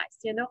is nice,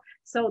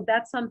 So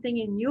that's something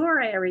in your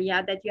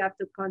area that you have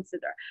to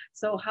consider.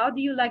 So how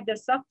do you like the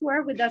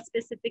software with that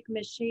specific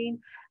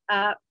machine?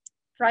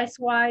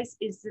 Price-wise,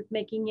 is it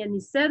making any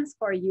sense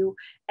for you?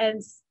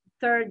 And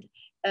third,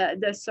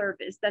 the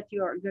service that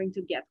you're going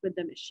to get with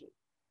the machine.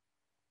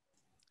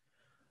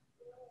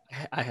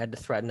 I had to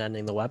threaten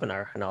ending the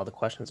webinar, and all the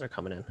questions are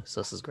coming in.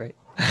 So this is great.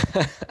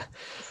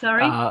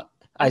 Sorry?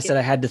 I said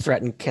I had to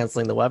threaten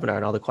canceling the webinar,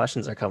 and all the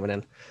questions are coming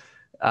in.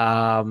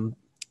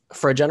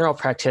 For a general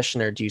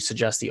practitioner, do you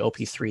suggest the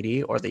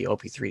OP3D or the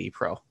OP3D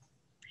Pro?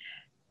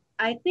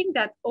 I think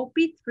that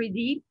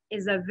OP3D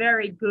is a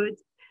very good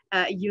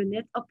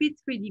unit.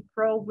 OP3D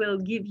Pro will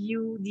give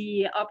you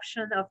the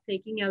option of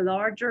taking a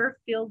larger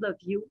field of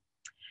view.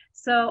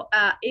 So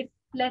if,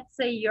 let's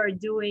say, you're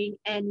doing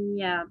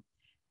any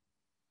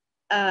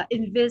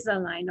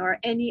Invisalign or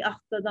any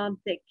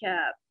orthodontic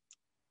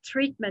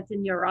treatment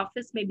in your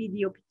office, maybe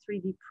the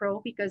OP3D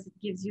Pro, because it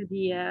gives you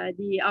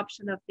the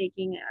option of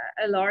taking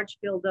a large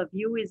field of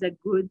view, is a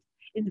good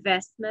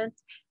investment.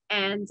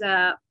 And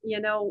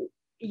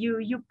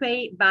you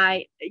pay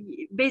by,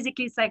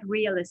 basically it's like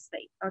real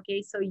estate.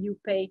 Okay, so you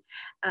pay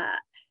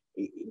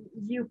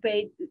you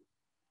pay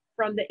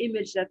from the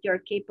image that you're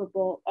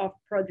capable of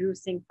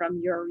producing from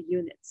your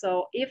unit.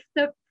 So if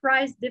the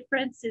price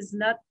difference is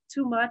not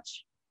too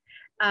much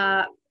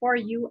for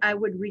you, I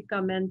would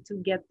recommend to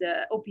get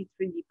the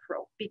OP3D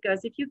Pro,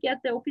 because if you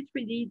get the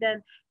OP3D,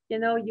 then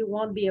you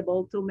won't be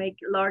able to make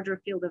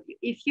larger field of view.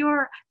 If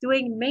you're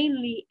doing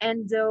mainly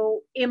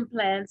endo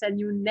implants and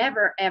you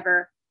never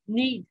ever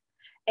need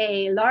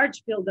a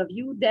large field of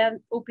view, then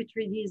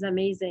OP3D is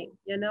amazing,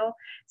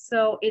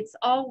 So it's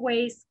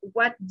always,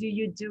 what do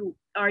you do?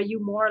 Are you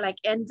more like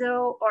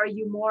endo, or are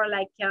you more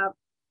like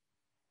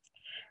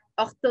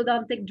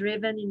orthodontic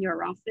driven in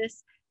your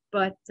office?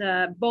 But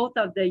both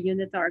of the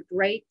units are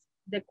great.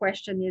 The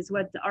question is,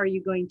 what are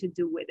you going to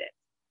do with it?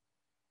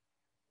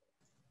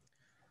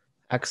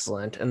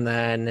 Excellent. And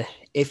then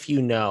if do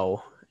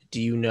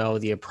you know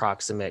the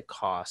approximate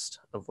cost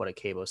of what a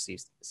cable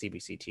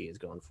CBCT is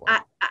going for?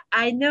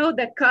 I know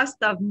the cost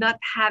of not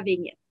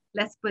having it.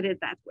 Let's put it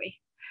that way.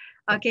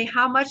 Okay,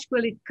 how much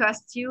will it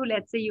cost you?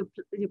 Let's say you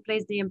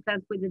place the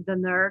implant within the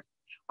nerve,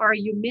 or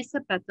you miss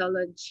a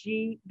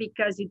pathology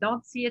because you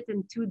don't see it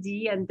in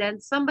 2D, and then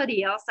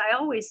somebody else. I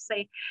always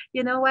say,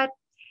 you know what?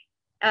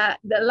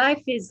 The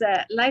life is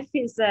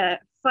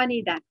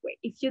funny that way.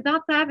 If you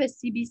don't have a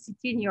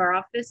CBCT in your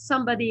office,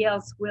 somebody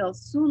else will.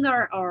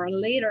 Sooner or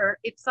later,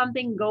 if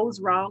something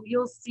goes wrong,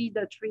 you'll see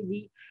the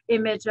 3D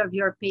image of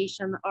your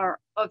patient or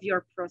of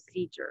your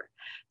procedure.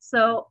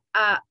 So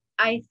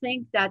I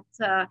think that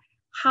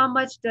how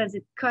much does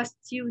it cost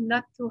you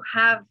not to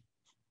have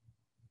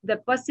the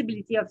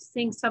possibility of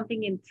seeing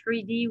something in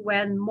 3D,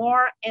 when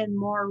more and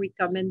more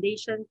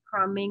recommendation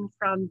coming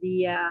from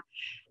the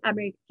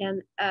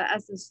American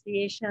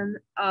Association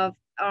of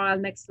Oral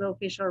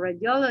Maxillofacial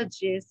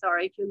Radiologists, or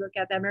if you look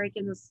at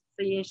American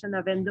Association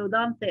of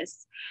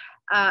Endodontics,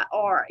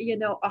 or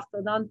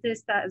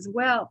orthodontists as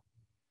well,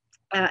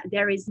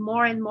 there is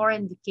more and more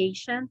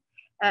indication.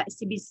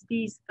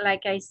 CBCTs,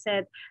 like I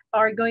said,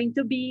 are going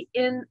to be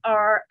in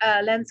our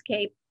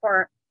landscape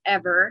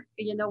forever.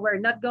 We're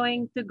not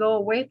going to go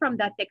away from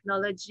that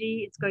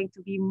technology. It's going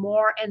to be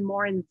more and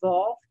more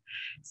involved.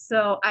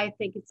 So I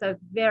think it's a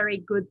very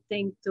good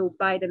thing to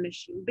buy the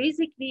machine.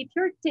 Basically, if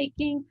you're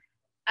taking,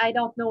 I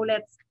don't know,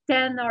 let's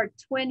 10 or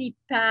 20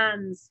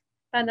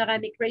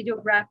 panoramic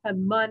radiograph a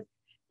month,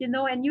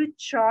 and you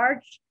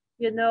charge,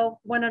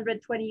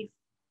 $125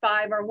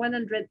 or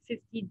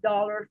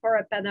 $150 for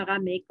a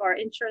panoramic, or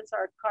insurance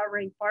are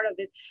covering part of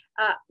it,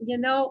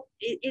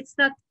 it's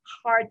not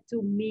hard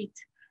to meet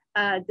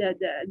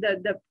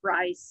the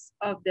price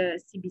of the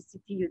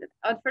CBCT unit.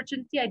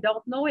 Unfortunately, I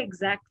don't know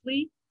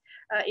exactly.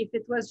 If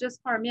it was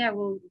just for me, I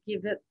will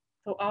give it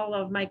to all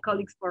of my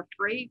colleagues for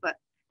free, but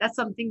that's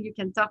something you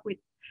can talk with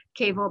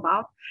Kevo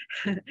about.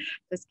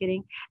 Just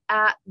kidding.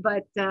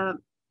 But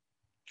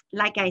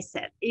like I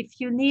said,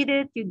 if you need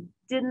it, you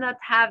did not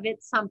have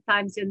it,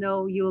 sometimes,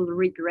 you'll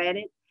regret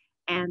it.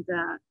 And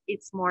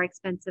it's more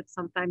expensive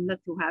sometimes not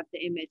to have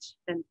the image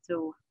than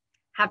to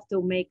have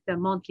to make the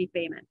monthly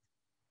payment.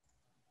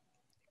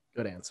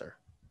 Good answer.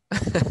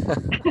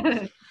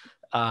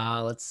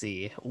 Let's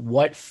see.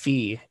 What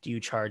fee do you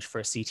charge for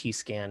a CT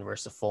scan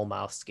versus a full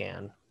mouth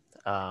scan?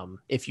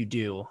 If you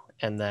do,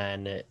 and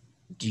then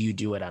do you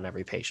do it on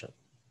every patient?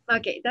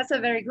 Okay, that's a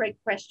very great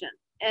question.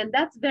 And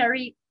that's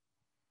very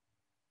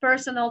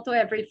personal to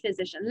every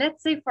physician.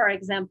 Let's say, for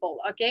example,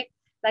 okay,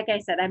 like I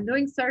said, I'm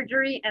doing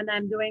surgery and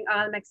I'm doing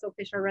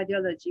maxillofacial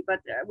radiology, but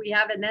we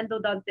have an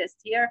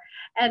endodontist here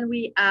and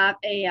we have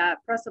a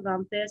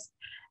prosthodontist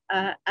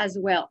as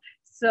well.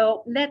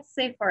 So let's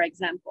say, for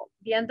example,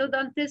 the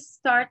endodontist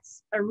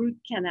starts a root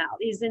canal.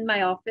 He's in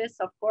my office,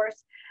 of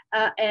course,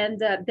 and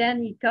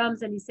then he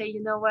comes and he say,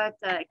 you know what,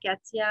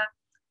 Katya,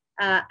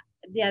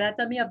 the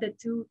anatomy of the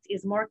tooth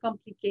is more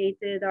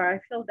complicated, or I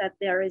feel that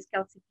there is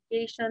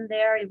calcification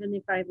there, even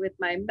if I, with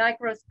my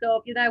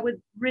microscope, I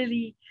would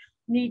really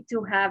need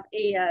to have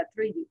a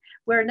 3D.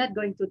 We're not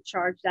going to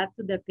charge that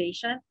to the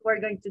patient. We're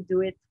going to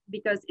do it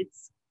because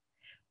it's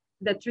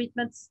the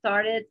treatment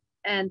started,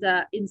 and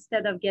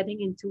instead of getting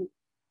into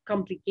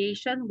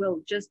complication,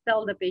 we'll just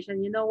tell the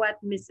patient, you know what,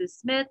 Mrs.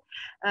 Smith,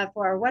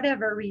 for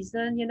whatever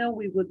reason,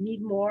 we would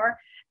need more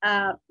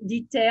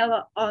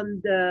detail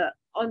on the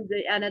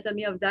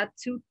anatomy of that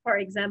tooth, for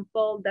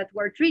example, that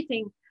we're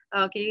treating,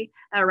 okay,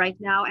 right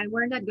now, and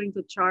we're not going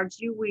to charge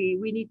you. We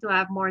need to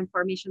have more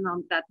information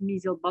on that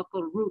mesial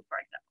buccal root, for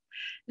example.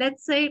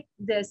 Let's say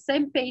the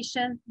same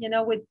patient,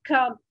 would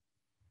come,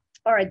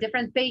 or a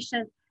different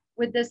patient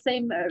with the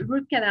same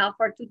root canal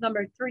for tooth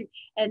number 3,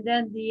 and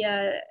then the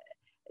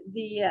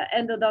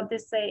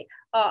endodontist say,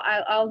 oh,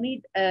 I'll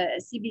need a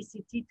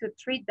CBCT to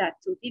treat that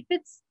tooth. If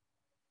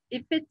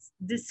it's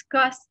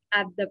discussed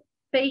at the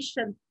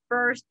patient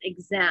first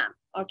exam,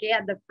 okay,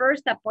 at the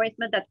first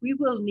appointment that we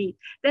will need,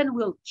 then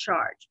we'll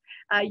charge.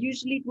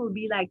 Usually it will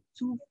be like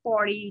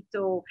 $240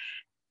 to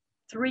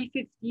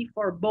 $350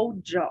 for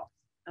both jaws.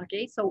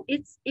 Okay, so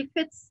if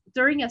it's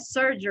during a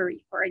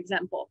surgery, for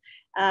example,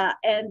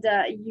 and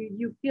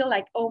you feel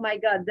like, oh my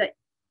God,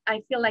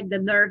 I feel like the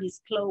nerve is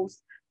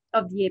closed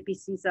of the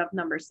APCs of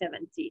number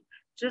 70.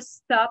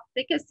 just stop,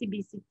 take a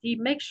CBCT,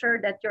 make sure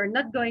that you're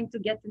not going to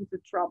get into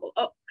trouble.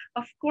 Oh,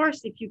 of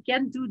course, if you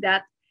can do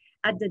that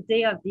at the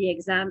day of the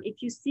exam,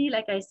 if you see,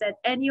 like I said,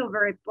 any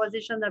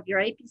overposition of your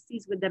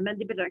APCs with the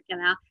mandibular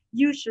canal,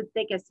 you should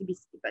take a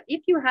CBCT. But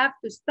if you have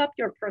to stop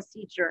your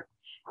procedure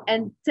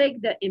and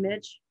take the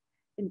images,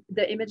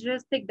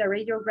 take the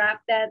radiograph,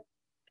 that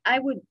I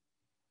would,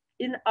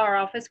 in our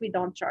office, we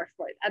don't charge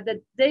for it. At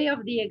the day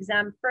of the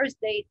exam, first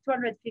day,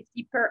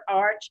 250 per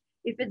arch.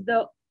 If it's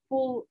the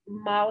full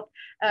mouth,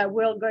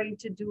 we're going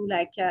to do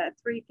like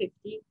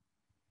 350.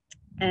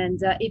 And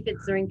if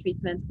it's during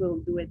treatment, we'll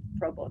do it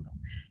pro bono.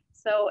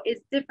 So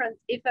it's different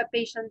if a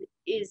patient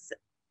is,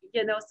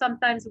 you know,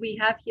 sometimes we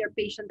have here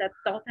patients that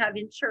don't have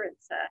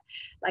insurance,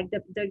 like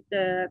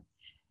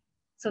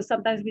so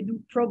sometimes we do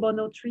pro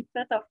bono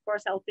treatment. Of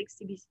course, I'll take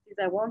CBCTs,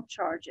 I won't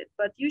charge it,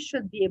 but you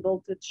should be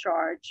able to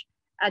charge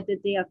at the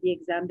day of the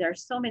exam. There are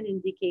so many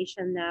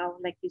indications now,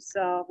 like you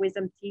saw,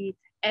 wisdom teeth,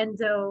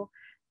 endo,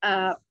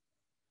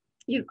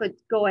 you could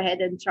go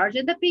ahead and charge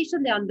it. The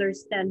patient, they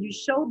understand. You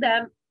show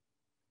them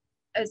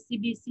a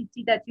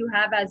CBCT that you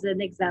have as an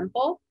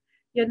example,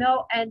 you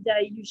know, and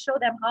you show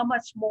them how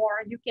much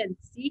more you can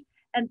see,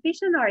 and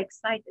patients are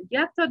excited. You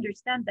have to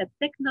understand that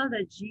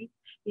technology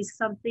is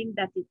something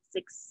that it's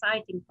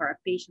exciting for a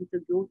patient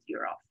to go to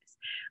your office.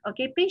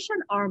 Okay,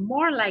 patients are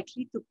more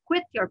likely to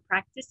quit your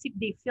practice if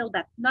they feel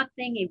that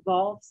nothing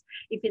evolves,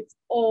 if it's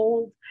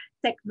old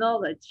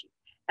technology.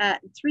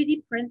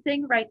 3D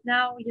printing right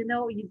now, you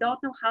know, you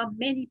don't know how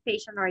many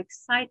patients are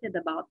excited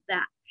about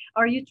that.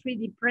 Are you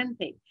 3D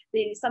printing?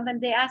 Sometimes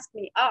they ask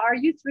me, oh, are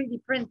you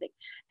 3D printing?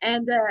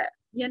 And,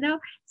 you know,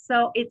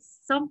 so it's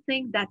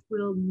something that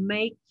will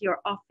make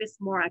your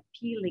office more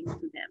appealing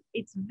to them.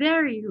 It's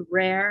very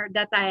rare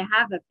that I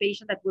have a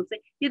patient that will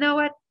say, you know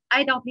what,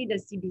 I don't need a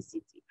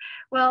CBCT.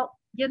 Well,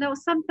 you know,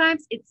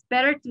 sometimes it's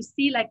better to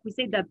see, like we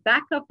say, the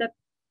back of the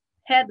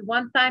head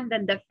one time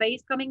than the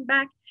face coming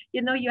back.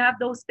 You know, you have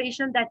those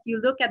patients that you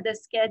look at the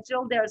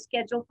schedule, they're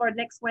scheduled for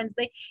next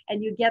Wednesday,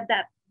 and you get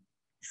that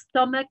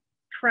stomach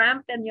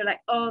cramp and you're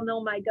like, oh no,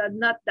 my God,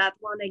 not that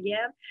one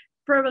again.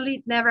 Probably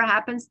it never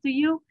happens to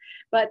you,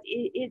 but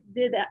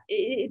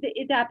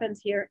it happens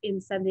here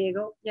in San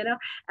Diego, you know.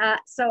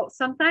 So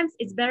sometimes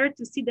it's better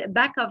to see the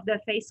back of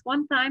the face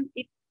one time.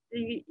 If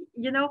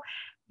you know,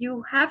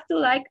 you have to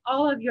like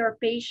all of your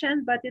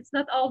patients, but it's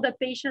not all the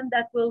patients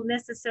that will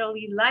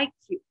necessarily like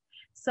you.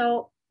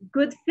 So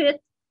good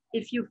fit.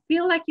 If you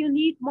feel like you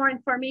need more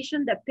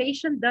information, the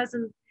patient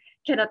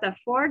cannot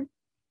afford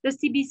the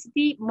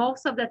CBCT.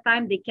 Most of the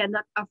time, they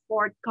cannot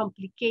afford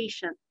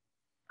complication.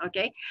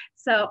 Okay,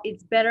 so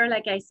it's better,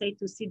 like I say,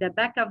 to see the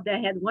back of the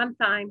head one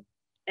time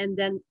and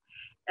then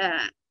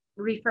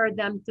refer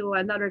them to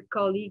another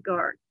colleague,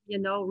 or, you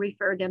know,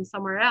 refer them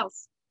somewhere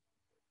else.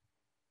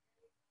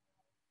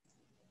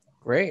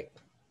 Great.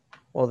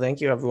 Well,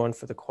 thank you everyone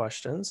for the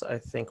questions. I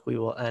think we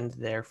will end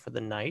there for the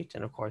night.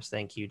 And of course,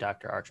 thank you,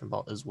 Dr.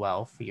 Archambault, as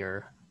well, for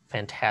your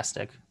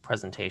fantastic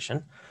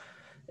presentation.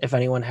 If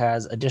anyone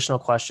has additional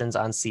questions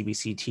on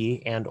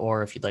CBCT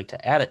or if you'd like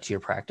to add it to your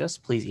practice,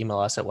 please email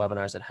us at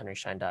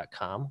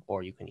webinars@henryschein.com,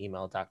 or you can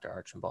email Dr.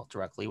 Archambault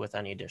directly with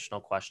any additional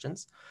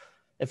questions.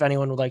 If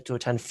anyone would like to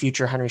attend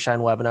future Henry Schein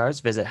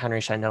webinars, visit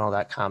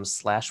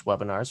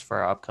henryscheindental.com/webinars for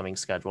our upcoming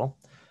schedule.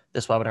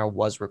 This webinar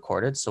was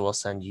recorded, so we'll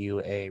send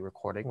you a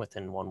recording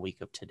within 1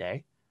 week of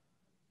today.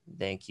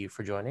 Thank you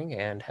for joining,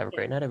 and have a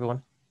great night,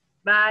 everyone.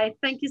 Bye.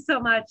 Thank you so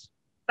much.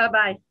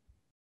 Bye-bye.